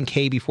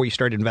 401k before you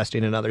start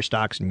investing in other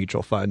stocks and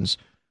mutual funds?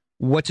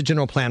 What's a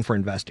general plan for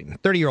investing?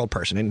 30-year-old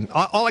person. And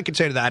all I can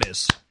say to that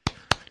is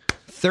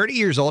 30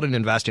 years old and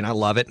investing. I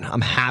love it.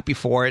 I'm happy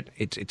for it.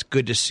 It's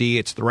good to see.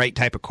 It's the right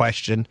type of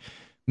question.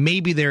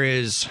 Maybe there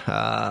is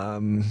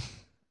hope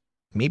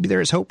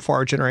for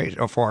our generation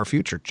or for our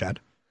future, Chad.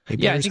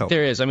 Yeah, I think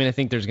there is. I mean, I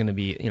think there's going to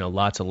be,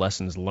 lots of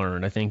lessons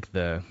learned. I think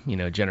the,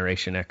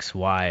 Generation X,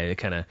 Y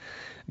kind of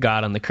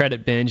got on the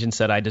credit binge and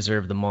said, I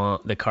deserve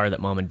the car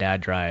that mom and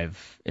dad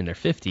drive in their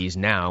 50s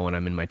now when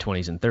I'm in my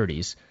 20s and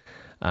 30s,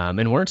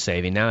 and weren't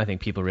saving. Now I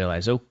think people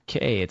realize,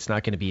 okay, it's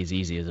not going to be as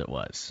easy as it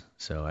was.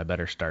 So I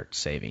better start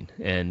saving.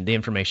 And the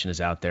information is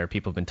out there.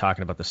 People have been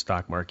talking about the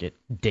stock market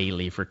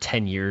daily for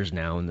 10 years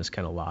now in this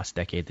kind of lost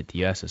decade that the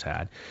U.S. has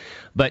had.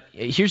 But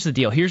here's the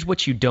deal. Here's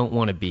what you don't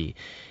want to be.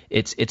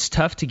 It's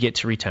tough to get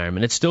to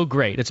retirement. It's still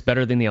great. It's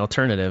better than the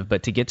alternative.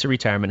 But to get to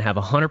retirement, have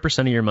 100%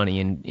 of your money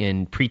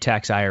in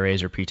pre-tax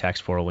IRAs or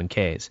pre-tax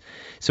 401ks.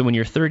 So when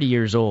you're 30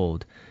 years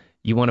old,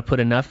 you want to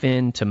put enough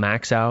in to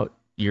max out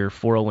your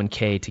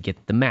 401k to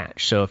get the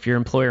match. So if your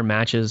employer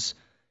matches,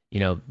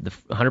 the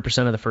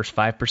 100% of the first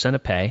 5%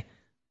 of pay,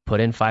 put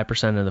in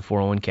 5% of the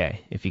 401k.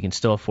 If you can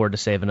still afford to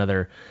save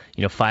another,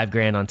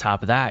 $5,000 on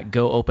top of that,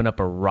 go open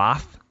up a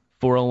Roth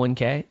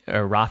 401k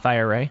or Roth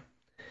IRA.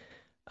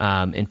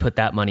 And put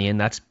that money in.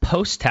 That's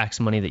post-tax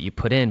money that you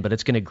put in, but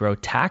it's going to grow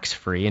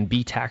tax-free and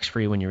be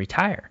tax-free when you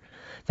retire.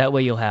 That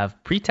way you'll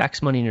have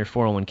pre-tax money in your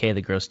 401k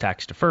that grows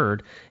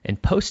tax-deferred and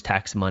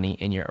post-tax money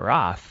in your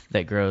Roth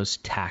that grows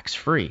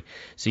tax-free.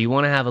 So you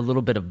want to have a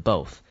little bit of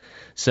both.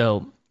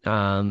 So,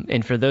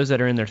 and for those that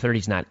are in their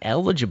 30s not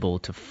eligible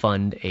to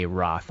fund a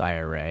Roth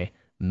IRA,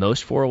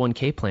 most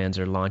 401k plans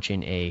are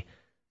launching a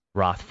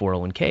Roth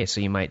 401k.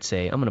 So you might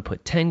say, I'm going to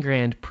put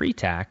 $10,000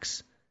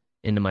 pre-tax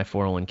into my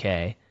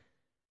 401k.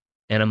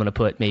 And I'm going to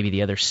put maybe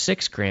the other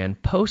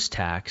 $6,000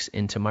 post-tax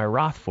into my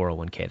Roth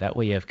 401k. That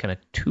way you have kind of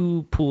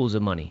 2 pools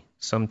of money,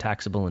 some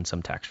taxable and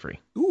some tax-free.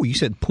 Ooh, you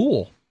said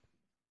pool.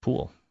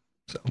 Pool.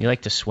 So you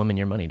like to swim in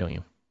your money, don't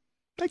you?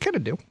 I kind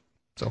of do.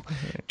 So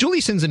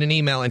Julie sends in an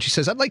email and she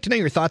says, I'd like to know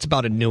your thoughts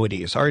about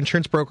annuities. Our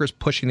insurance broker is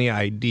pushing the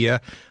idea.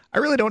 I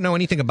really don't know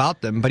anything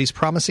about them, but he's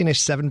promising a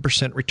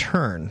 7%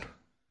 return.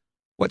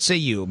 What say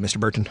you, Mr.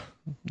 Burton?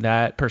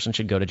 That person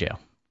should go to jail.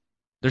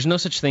 There's no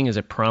such thing as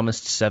a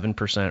promised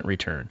 7%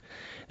 return.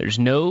 There's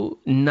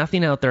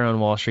nothing out there on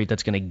Wall Street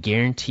that's going to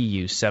guarantee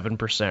you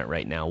 7%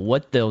 right now.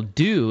 What they'll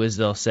do is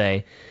they'll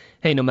say,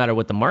 hey, no matter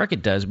what the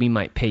market does, we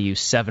might pay you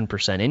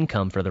 7%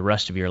 income for the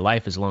rest of your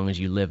life as long as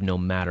you live no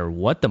matter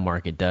what the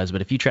market does.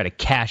 But if you try to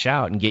cash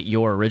out and get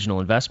your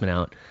original investment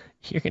out,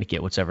 you're going to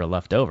get what's ever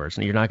left over.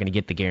 So you're not going to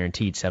get the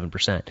guaranteed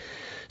 7%.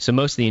 So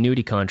most of the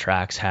annuity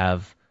contracts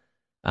have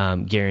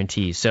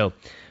guarantees. So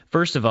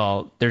first of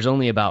all, there's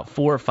only about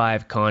 4 or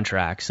 5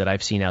 contracts that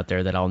I've seen out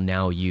there that I'll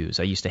now use.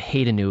 I used to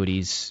hate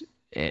annuities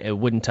It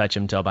wouldn't touch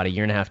them until about 1.5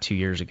 years, 2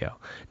 years ago.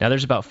 Now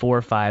there's about 4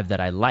 or 5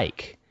 that I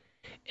like.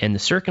 And the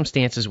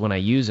circumstances when I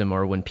use them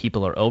are when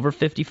people are over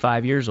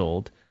 55 years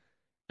old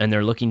and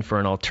they're looking for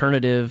an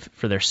alternative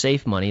for their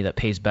safe money that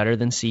pays better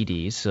than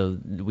CDs. So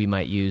we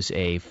might use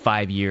a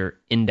 5-year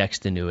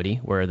indexed annuity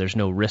where there's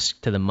no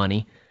risk to the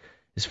money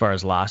as far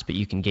as loss, but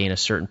you can gain a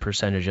certain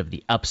percentage of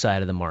the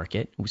upside of the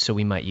market. So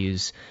we might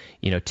use,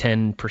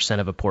 10%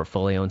 of a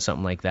portfolio and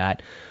something like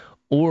that.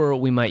 Or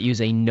we might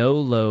use a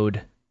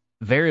no-load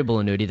variable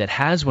annuity that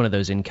has one of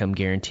those income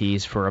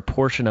guarantees for a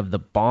portion of the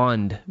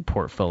bond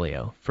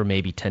portfolio for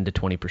maybe 10 to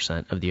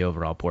 20% of the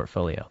overall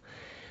portfolio.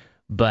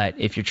 But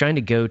if you're trying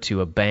to go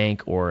to a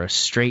bank or a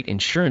straight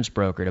insurance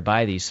broker to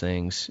buy these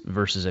things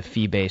versus a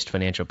fee-based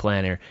financial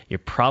planner, you're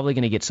probably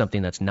going to get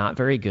something that's not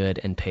very good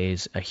and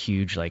pays a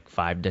huge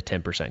 5 to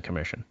 10%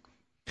 commission.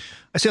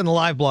 I see on the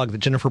live blog that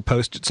Jennifer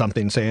posted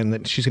something saying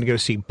that she's going to go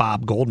see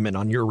Bob Goldman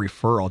on your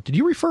referral. Did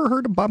you refer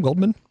her to Bob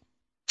Goldman?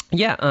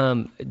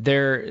 Yeah,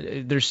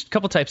 there's a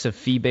couple types of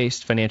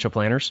fee-based financial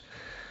planners.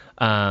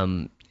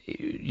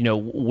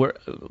 We're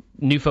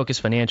New Focus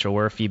Financial,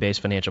 we're a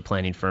fee-based financial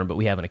planning firm, but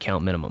we have an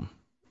account minimum.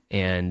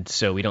 And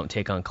so we don't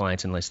take on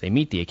clients unless they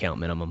meet the account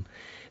minimum.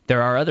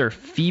 There are other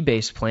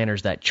fee-based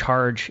planners that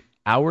charge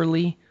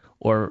hourly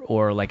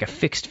or like a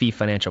fixed fee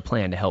financial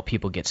plan to help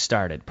people get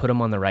started, put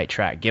them on the right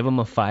track, give them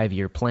a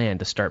 5-year plan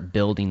to start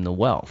building the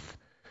wealth.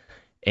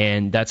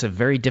 And that's a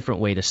very different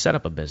way to set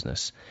up a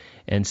business.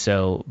 And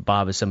so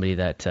Bob is somebody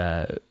that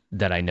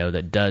I know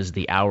that does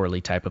the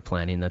hourly type of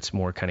planning that's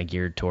more kind of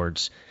geared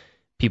towards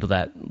people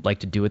that like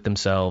to do it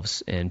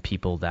themselves and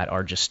people that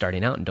are just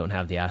starting out and don't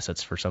have the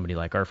assets for somebody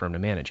like our firm to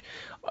manage.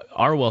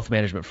 Our wealth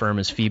management firm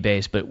is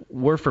fee-based, but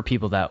we're for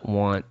people that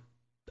want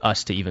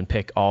us to even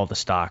pick all the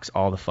stocks,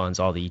 all the funds,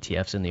 all the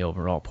ETFs in the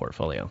overall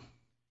portfolio.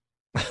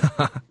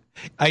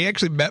 I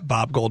actually met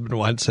Bob Goldman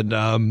once,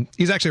 and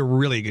he's actually a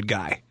really good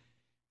guy.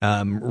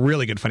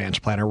 Really good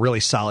financial planner, really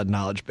solid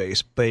knowledge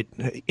base. But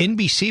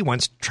NBC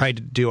once tried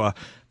to do a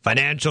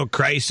financial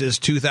crisis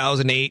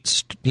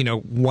 2008,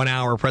 1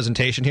 hour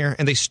presentation here,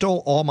 and they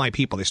stole all my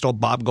people. They stole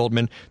Bob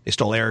Goldman, they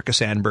stole Erica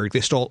Sandberg, they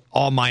stole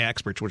all my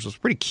experts, which was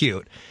pretty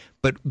cute.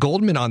 But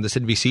Goldman on this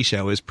NBC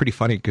show is pretty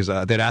funny because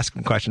they'd ask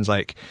him questions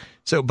like,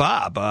 so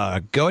Bob,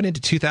 going into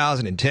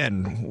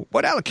 2010,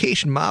 what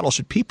allocation model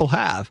should people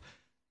have?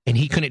 And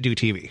he couldn't do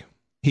TV.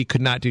 He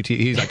could not do TV.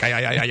 He's like,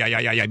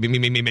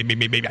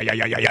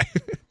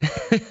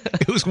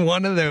 It was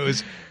one of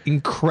those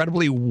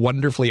incredibly,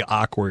 wonderfully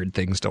awkward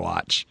things to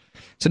watch.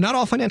 So not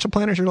all financial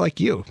planners are like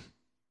you.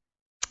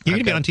 You're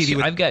going to be on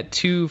TV. I've got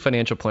 2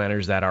 financial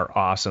planners that are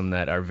awesome,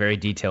 that are very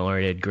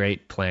detail-oriented,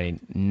 great planning,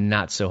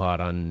 not so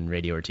hot on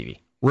radio or TV.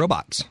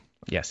 Robots.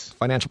 Yes.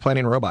 Financial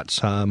planning robots.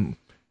 You want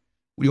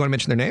to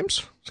mention their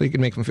names so you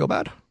can make them feel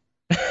bad?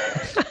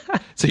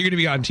 So you're going to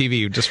be on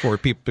TV, just for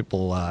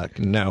people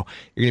can know.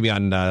 You're going to be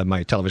on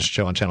my television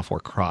show on Channel 4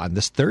 Cron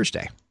this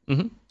Thursday.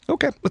 Mm-hmm.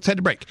 Okay, let's head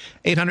to break.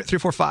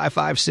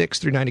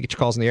 800-345-5639 to get your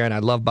calls in the air. And I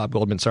love Bob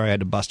Goldman. Sorry I had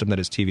to bust him that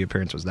his TV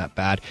appearance was that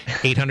bad.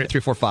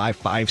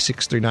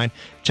 800-345-5639.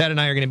 Chad and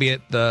I are going to be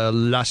at the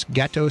Los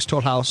Gatos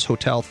Toll House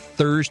Hotel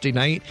Thursday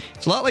night.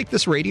 It's a lot like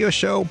this radio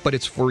show, but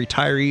it's for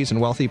retirees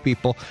and wealthy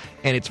people.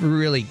 And it's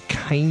really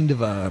kind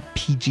of a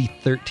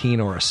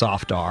PG-13 or a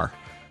soft R.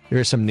 There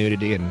is some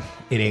nudity, and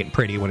it ain't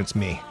pretty when it's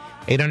me.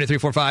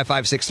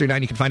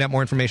 800-345-5639. You can find out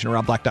more information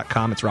at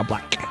robblack.com. It's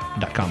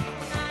robblack.com.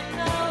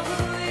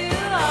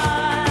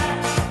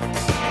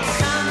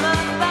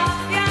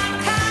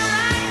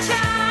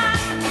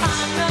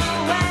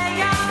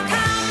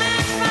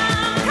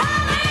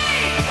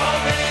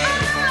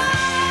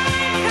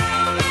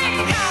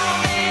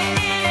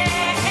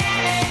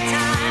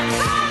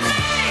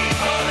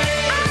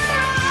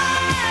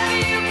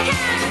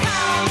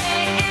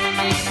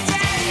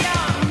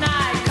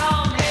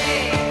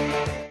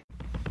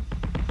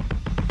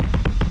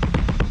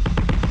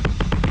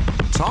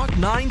 Talk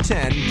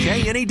 910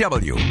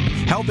 KNEW,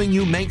 helping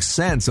you make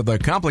sense of the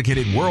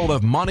complicated world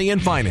of money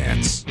and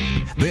finance.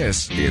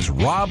 This is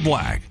Rob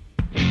Black.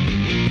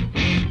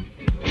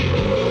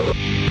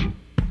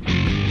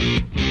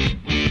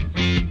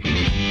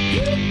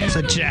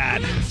 So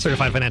Chad,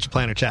 certified financial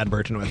planner Chad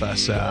Burton with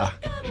us. I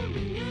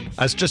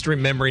was just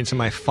remembering some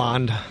of my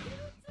fond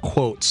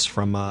quotes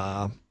from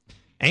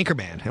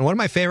Anchorman. And one of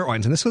my favorite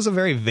ones, and this was a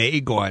very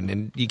vague one,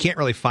 and you can't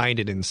really find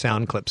it in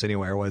sound clips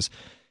anywhere, was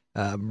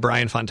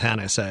Brian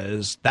Fontana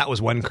says, "That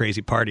was one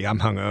crazy party. I'm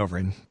hungover."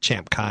 And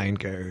Champ Kind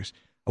goes,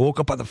 "I woke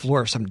up on the floor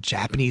of some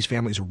Japanese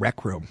family's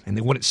rec room, and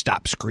they wouldn't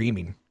stop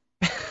screaming."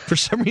 For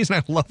some reason,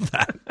 I love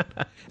that.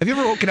 Have you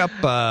ever woken up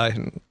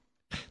in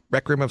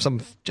rec room of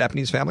some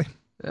Japanese family?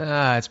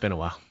 It's been a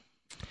while.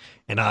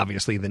 And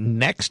obviously, the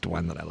next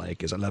one that I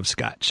like is I love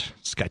Scotch.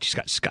 Scotchy,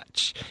 Scotch,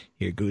 Scotch.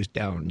 Here goes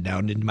down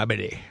into my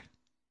belly.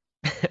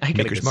 I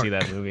gotta go see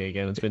that movie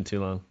again. It's been too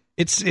long.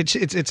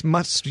 It's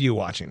must view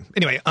watching.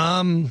 Anyway,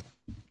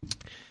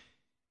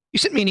 you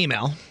sent me an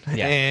email,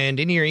 and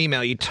in your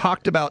email you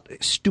talked about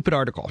a stupid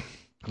article.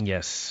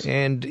 Yes.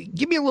 And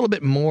give me a little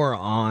bit more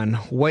on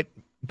what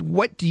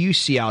do you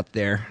see out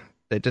there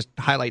that just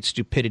highlights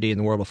stupidity in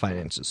the world of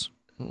finances.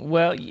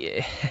 Well,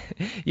 yeah.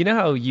 You know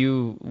how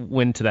you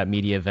went to that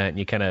media event and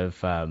you kind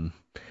of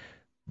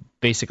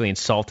basically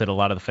insulted a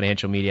lot of the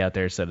financial media out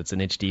there, said it's an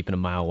inch deep and a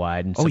mile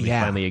wide, and somebody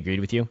finally agreed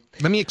with you?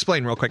 Let me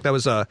explain real quick. That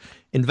was a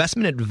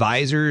investment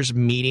advisors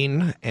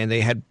meeting, and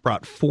they had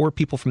brought 4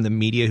 people from the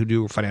media who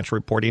do financial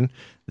reporting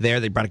there.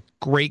 They brought a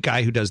great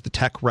guy who does the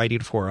tech writing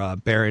for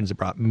Barron's. They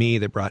brought me.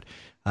 They brought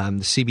the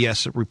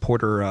CBS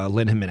reporter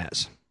Lynn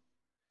Jimenez.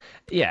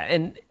 Yeah,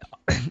 and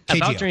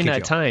about during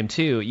that time,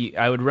 too,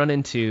 I would run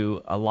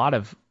into a lot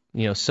of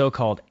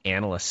so-called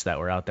analysts that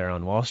were out there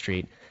on Wall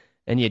Street,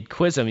 and you'd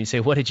quiz them. You say,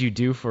 "What did you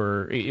do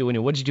what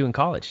did you do in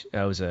college?"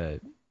 I was a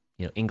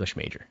English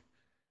major.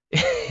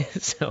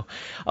 So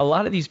a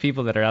lot of these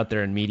people that are out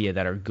there in media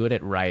that are good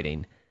at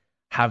writing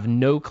have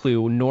no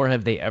clue, nor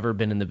have they ever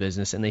been in the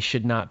business, and they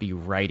should not be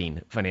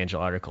writing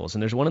financial articles.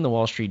 And there's one in the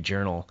Wall Street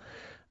Journal.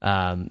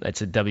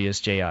 It's at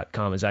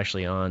WSJ.com. It's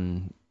actually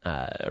on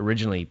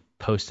originally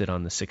posted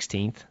on the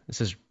 16th.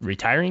 This is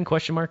retiring ?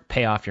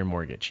 Pay off your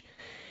mortgage.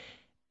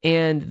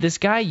 And this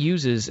guy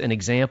uses an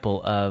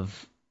example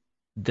of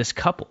this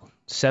couple,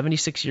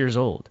 76 years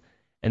old,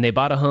 and they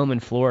bought a home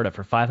in Florida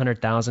for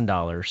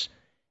 $500,000,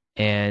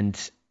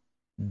 and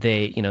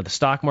they, the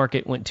stock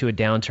market went to a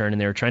downturn,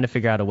 and they were trying to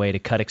figure out a way to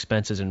cut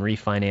expenses and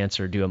refinance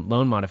or do a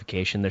loan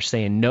modification. They're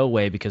saying no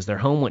way, because their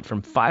home went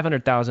from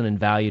 $500,000 in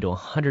value to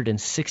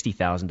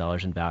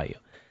 $160,000 in value.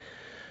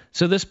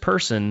 So this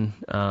person,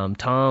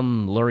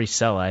 Tom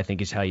Lauricella, I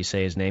think is how you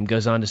say his name,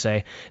 goes on to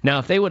say, now,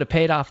 if they would have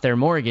paid off their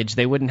mortgage,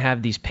 they wouldn't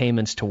have these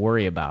payments to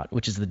worry about,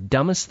 which is the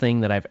dumbest thing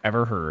that I've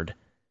ever heard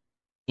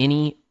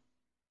any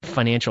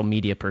financial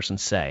media person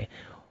say.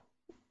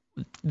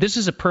 This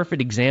is a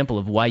perfect example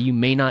of why you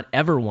may not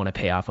ever want to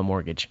pay off a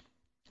mortgage.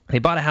 They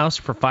bought a house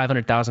for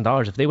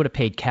 $500,000. If they would have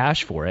paid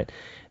cash for it,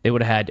 they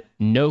would have had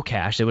no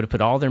cash. They would have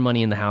put all their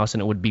money in the house,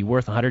 and it would be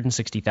worth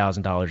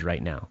 $160,000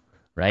 right now,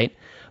 right?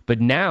 But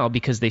now,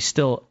 because they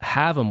still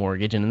have a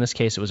mortgage, and in this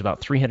case it was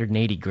about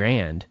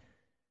 $380,000,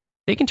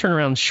 they can turn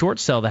around and short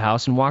sell the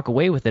house and walk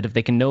away with it if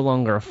they can no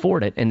longer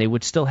afford it, and they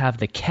would still have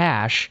the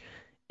cash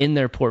in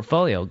their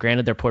portfolio.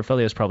 Granted, their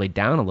portfolio is probably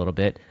down a little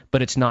bit,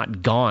 but it's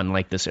not gone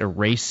like this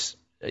erase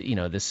in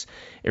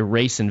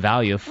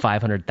value of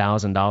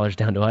 $500,000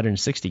 down to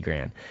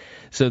 $160,000.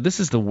 So this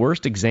is the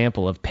worst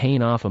example of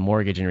paying off a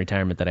mortgage in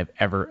retirement that I've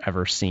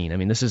ever seen. I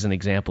mean, this is an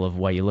example of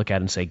why you look at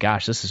it and say,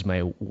 gosh, this is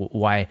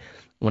why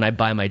when I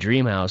buy my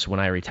dream house when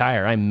I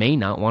retire, I may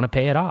not want to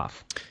pay it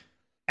off.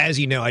 As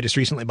you know, I just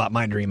recently bought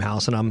my dream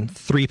house, and I'm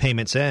 3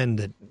 payments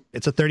in.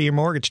 It's a 30-year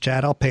mortgage,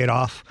 Chad. I'll pay it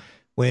off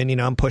when,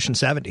 I'm pushing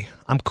 70.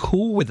 I'm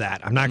cool with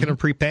that. I'm not going to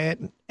prepay it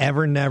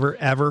ever, never,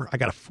 ever. I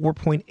got a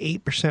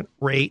 4.8%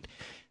 rate.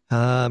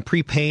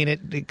 Prepaying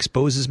it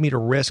exposes me to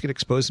risk. It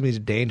exposes me to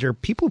danger.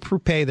 People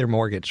prepay their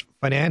mortgage.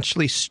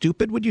 Financially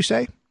stupid, would you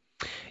say?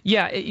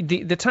 Yeah,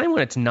 the time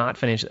when it's not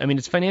financial,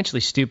 it's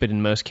financially stupid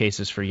in most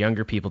cases for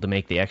younger people to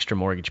make the extra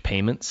mortgage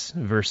payments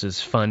versus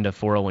fund a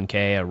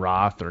 401k, a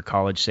Roth, or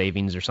college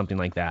savings or something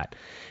like that.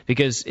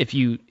 Because if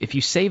you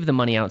save the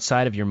money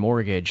outside of your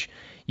mortgage,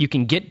 you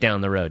can get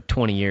down the road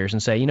 20 years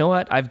and say, you know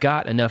what, I've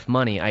got enough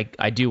money.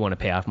 I do want to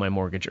pay off my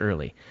mortgage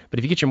early. But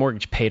if you get your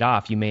mortgage paid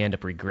off, you may end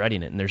up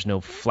regretting it, and there's no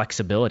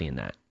flexibility in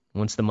that.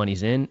 Once the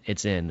money's in,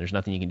 it's in. There's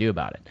nothing you can do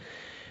about it.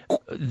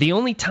 The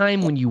only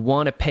time when you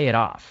want to pay it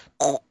off...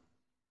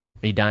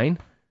 Are you dying?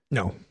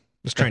 No.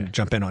 Just trying to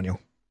jump in on you.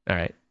 All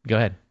right. Go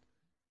ahead.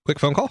 Quick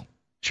phone call?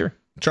 Sure.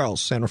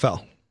 Charles, San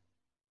Rafael.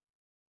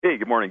 Hey,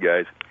 good morning,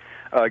 guys.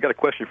 I got a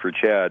question for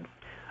Chad.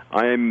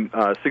 I'm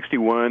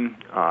 61.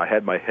 I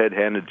had my head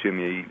handed to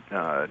me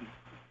a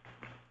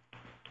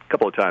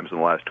couple of times in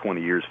the last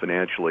 20 years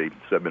financially,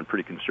 so I've been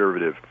pretty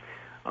conservative.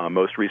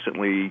 Most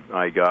recently,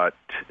 I got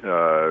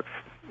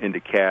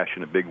into cash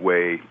in a big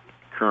way.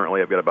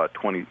 Currently, I've got about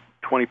 20%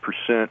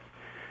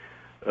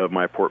 of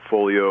my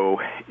portfolio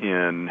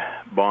in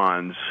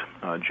bonds,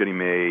 Ginnie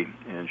Mae,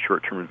 and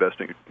short-term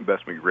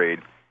investment grade,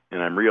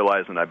 and I'm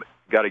realizing I've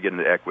got to get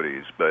into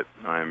equities, but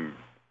I'm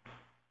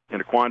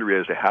in a quandary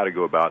as to how to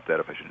go about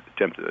that, if I should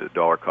attempt a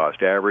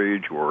dollar-cost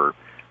average or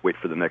wait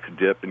for the next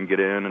dip and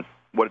get in.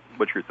 What's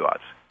your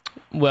thoughts?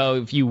 Well,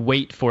 if you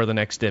wait for the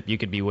next dip, you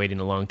could be waiting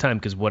a long time,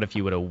 because what if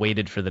you would have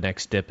waited for the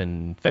next dip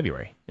in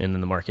February, and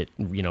then the market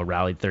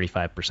rallied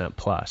 35%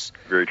 plus?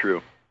 Very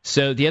true.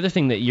 So the other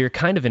thing that you're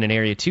kind of in an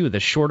area too, the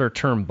shorter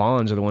term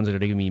bonds are the ones that are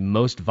going to be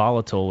most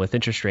volatile with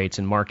interest rates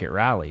and market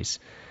rallies.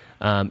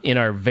 In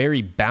our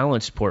very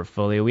balanced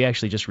portfolio, we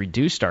actually just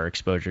reduced our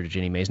exposure to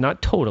Ginnie Mae's,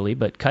 not totally,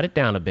 but cut it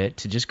down a bit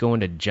to just go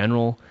into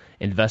general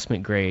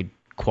investment grade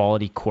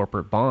quality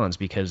corporate bonds,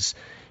 because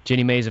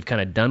Ginnie Mae's have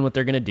kind of done what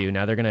they're going to do.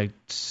 Now they're going to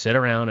sit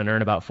around and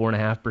earn about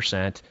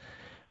 4.5%.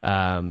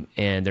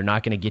 And they're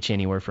not going to get you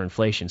anywhere for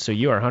inflation. So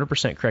you are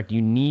 100% correct.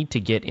 You need to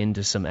get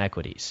into some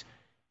equities.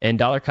 And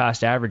dollar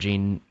cost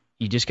averaging,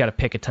 you just got to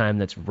pick a time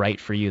that's right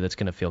for you, that's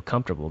going to feel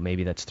comfortable.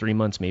 Maybe that's 3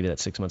 months, maybe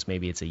that's 6 months,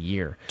 maybe it's a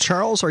year.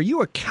 Charles, are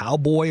you a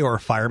cowboy or a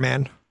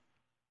fireman?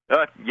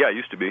 Yeah, I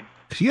used to be.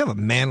 You have a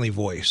manly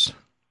voice.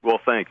 Well,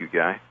 thank you,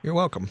 Guy. You're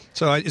welcome.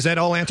 So is that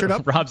all answered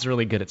up? Rob's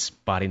really good at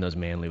spotting those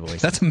manly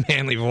voices. That's a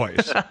manly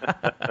voice.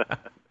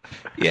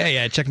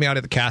 Yeah. Check me out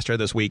at the Castro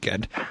this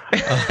weekend.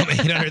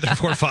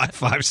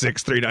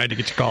 800-455-639 to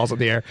get your calls on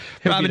the air.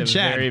 Rob and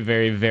Chad. Very,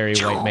 very, very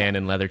white man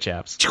in leather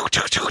chaps.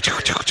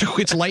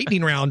 It's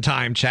lightning round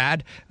time,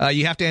 Chad.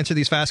 You have to answer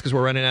these fast because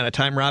we're running out of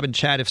time. Rob and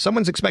Chad, if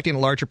someone's expecting a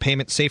larger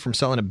payment, say from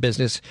selling a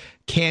business,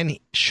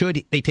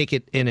 should they take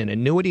it in an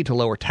annuity to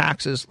lower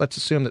taxes? Let's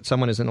assume that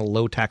someone is in a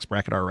low tax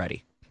bracket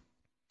already.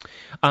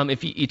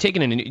 If you take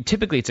it in,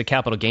 typically it's a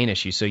capital gain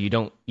issue, so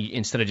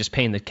instead of just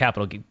paying the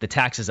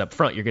taxes up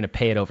front, you're going to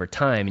pay it over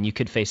time, and you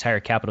could face higher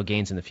capital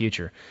gains in the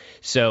future.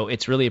 So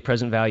it's really a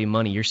present value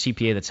money. Your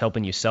CPA that's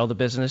helping you sell the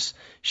business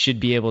should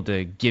be able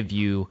to give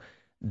you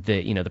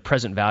the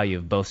present value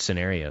of both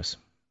scenarios.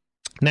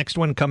 Next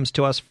one comes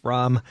to us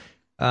from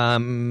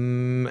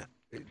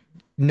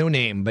no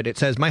name, but it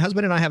says, my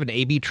husband and I have an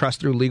AB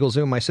trust through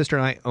LegalZoom. My sister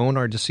and I own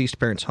our deceased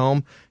parents'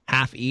 home,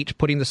 half each,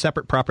 putting the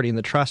separate property in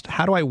the trust.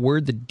 How do I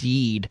word the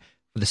deed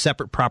for the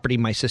separate property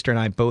my sister and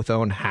I both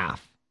own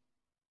half?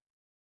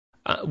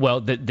 Well,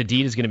 the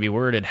deed is going to be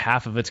worded.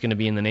 Half of it's going to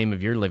be in the name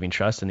of your living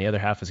trust, and the other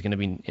half is going to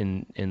be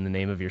in the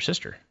name of your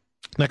sister.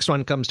 Next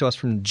one comes to us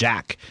from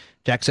Jack.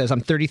 Jack says,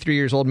 I'm 33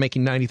 years old,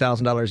 making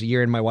 $90,000 a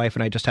year, and my wife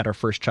and I just had our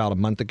first child a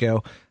month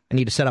ago. I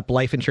need to set up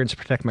life insurance to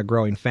protect my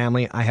growing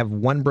family. I have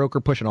one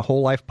broker pushing a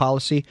whole life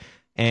policy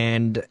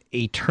and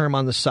a term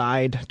on the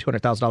side,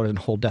 $200,000 in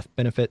whole death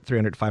benefit,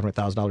 $300,000 to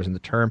 $500,000 in the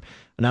term.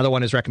 Another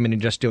one is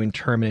recommending just doing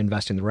term and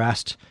investing the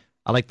rest.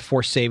 I like the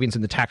forced savings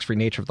and the tax-free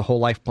nature of the whole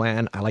life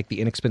plan. I like the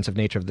inexpensive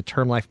nature of the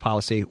term life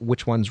policy.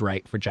 Which one's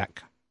right for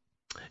Jack?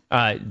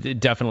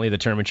 Definitely the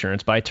term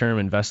insurance. Buy term,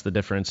 invest the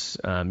difference.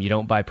 You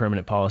don't buy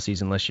permanent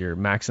policies unless you're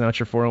maxing out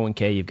your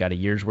 401k. You've got a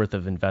year's worth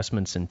of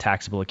investments in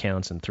taxable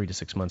accounts and 3 to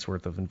 6 months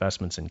worth of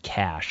investments in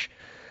cash.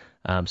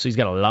 So he's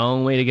got a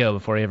long way to go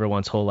before he ever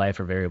wants whole life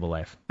or variable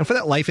life. And for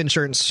that life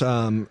insurance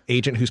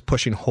agent who's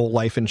pushing whole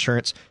life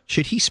insurance,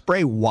 should he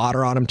spray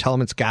water on him, tell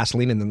him it's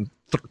gasoline, and then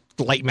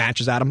light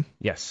matches at him?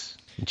 Yes.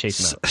 And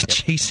chase him out. Yep.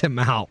 Chase him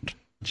out.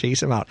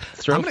 Chase him out.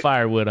 Throw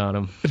firewood on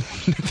him.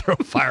 Throw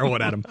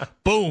firewood at him.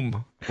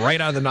 Boom.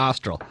 Right out of the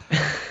nostril.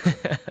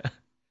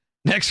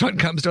 Next one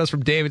comes to us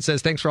from David.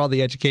 Says, thanks for all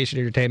the education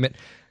and entertainment.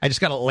 I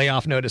just got a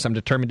layoff notice. I'm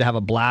determined to have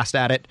a blast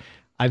at it.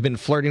 I've been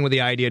flirting with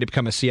the idea to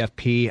become a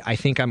CFP. I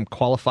think I'm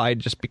qualified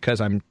just because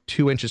I'm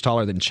 2 inches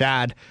taller than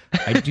Chad.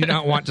 I do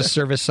not want to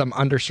service some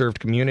underserved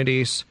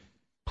communities.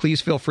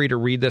 Please feel free to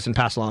read this and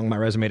pass along my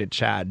resume to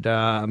Chad.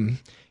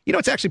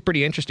 What's actually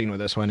pretty interesting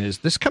with this one is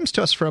this comes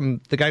to us from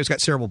the guy who's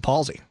got cerebral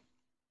palsy,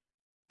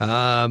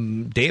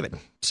 David.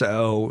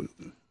 So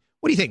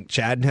what do you think,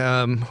 Chad?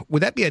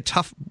 Would that be a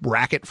tough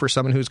bracket for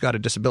someone who's got a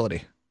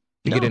disability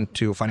to get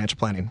into financial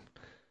planning?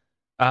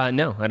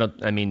 No, I don't.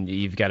 I mean,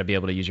 you've got to be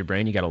able to use your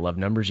brain. You got to love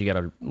numbers. You got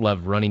to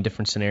love running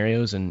different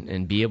scenarios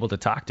and be able to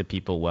talk to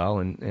people well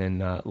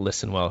and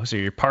listen well. So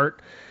you're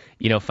part,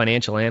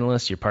 financial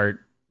analyst, you're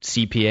part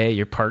CPA,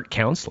 you're part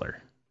counselor.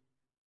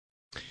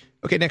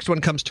 Okay, next one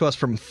comes to us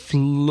from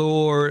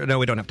Florida. No,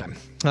 we don't have time.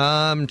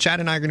 Chad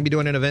and I are going to be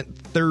doing an event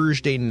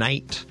Thursday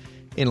night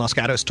in Los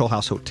Gatos Toll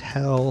House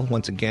Hotel.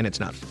 Once again, it's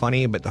not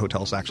funny, but the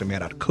hotel is actually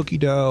made out of cookie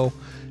dough.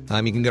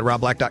 You can go to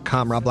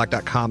robblack.com,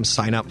 robblack.com,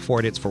 sign up for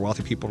it. It's for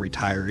wealthy people,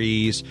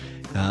 retirees.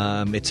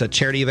 It's a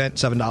charity event,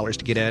 $7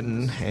 to get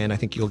in, and I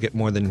think you'll get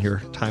more than your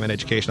time and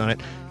education on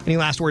it. Any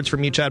last words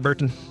from you, Chad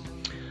Burton?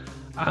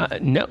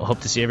 No,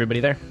 hope to see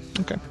everybody there.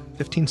 Okay,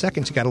 15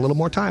 seconds. You got a little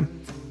more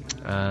time.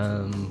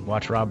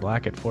 Watch Rob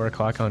Black at 4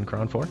 o'clock on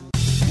Cron 4.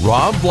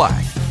 Rob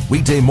Black,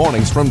 weekday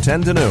mornings from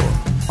 10 to noon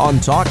on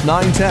Talk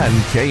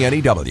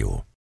 910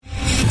 KNEW.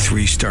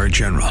 3-star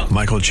General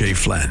Michael J.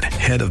 Flynn,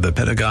 head of the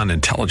Pentagon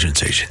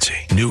Intelligence Agency,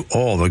 knew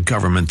all the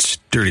government's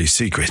dirty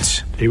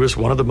secrets. He was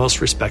one of the most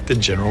respected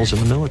generals in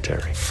the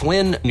military.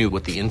 Flynn knew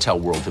what the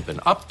intel world had been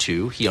up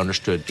to. He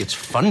understood its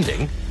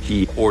funding.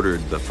 He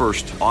ordered the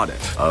first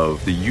audit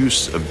of the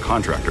use of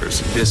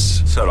contractors.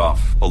 This set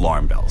off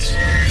alarm bells.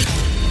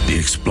 The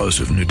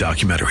explosive new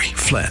documentary,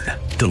 Flynn,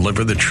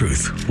 Deliver the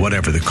Truth,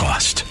 Whatever the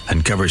Cost,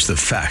 uncovers the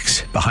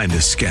facts behind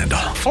this scandal.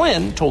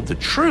 Flynn told the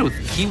truth.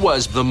 He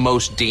was the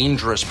most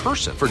dangerous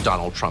person for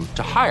Donald Trump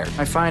to hire.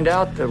 I find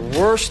out the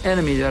worst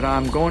enemy that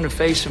I'm going to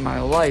face in my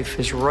life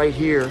is right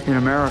here in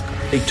America.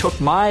 They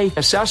took my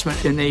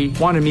assessment and they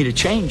wanted me to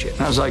change it.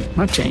 And I was like, I'm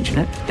not changing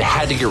it. They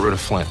had to get rid of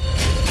Flynn.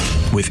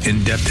 With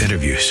in-depth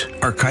interviews,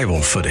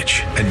 archival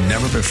footage, and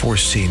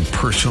never-before-seen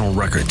personal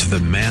records of the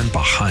man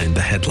behind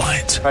the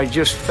headlines. I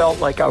just felt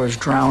like I was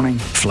drowning.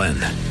 Flynn,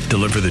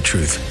 Deliver the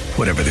Truth,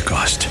 Whatever the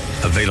Cost.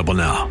 Available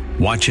now.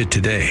 Watch it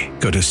today.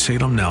 Go to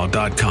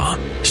salemnow.com.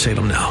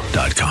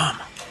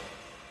 salemnow.com.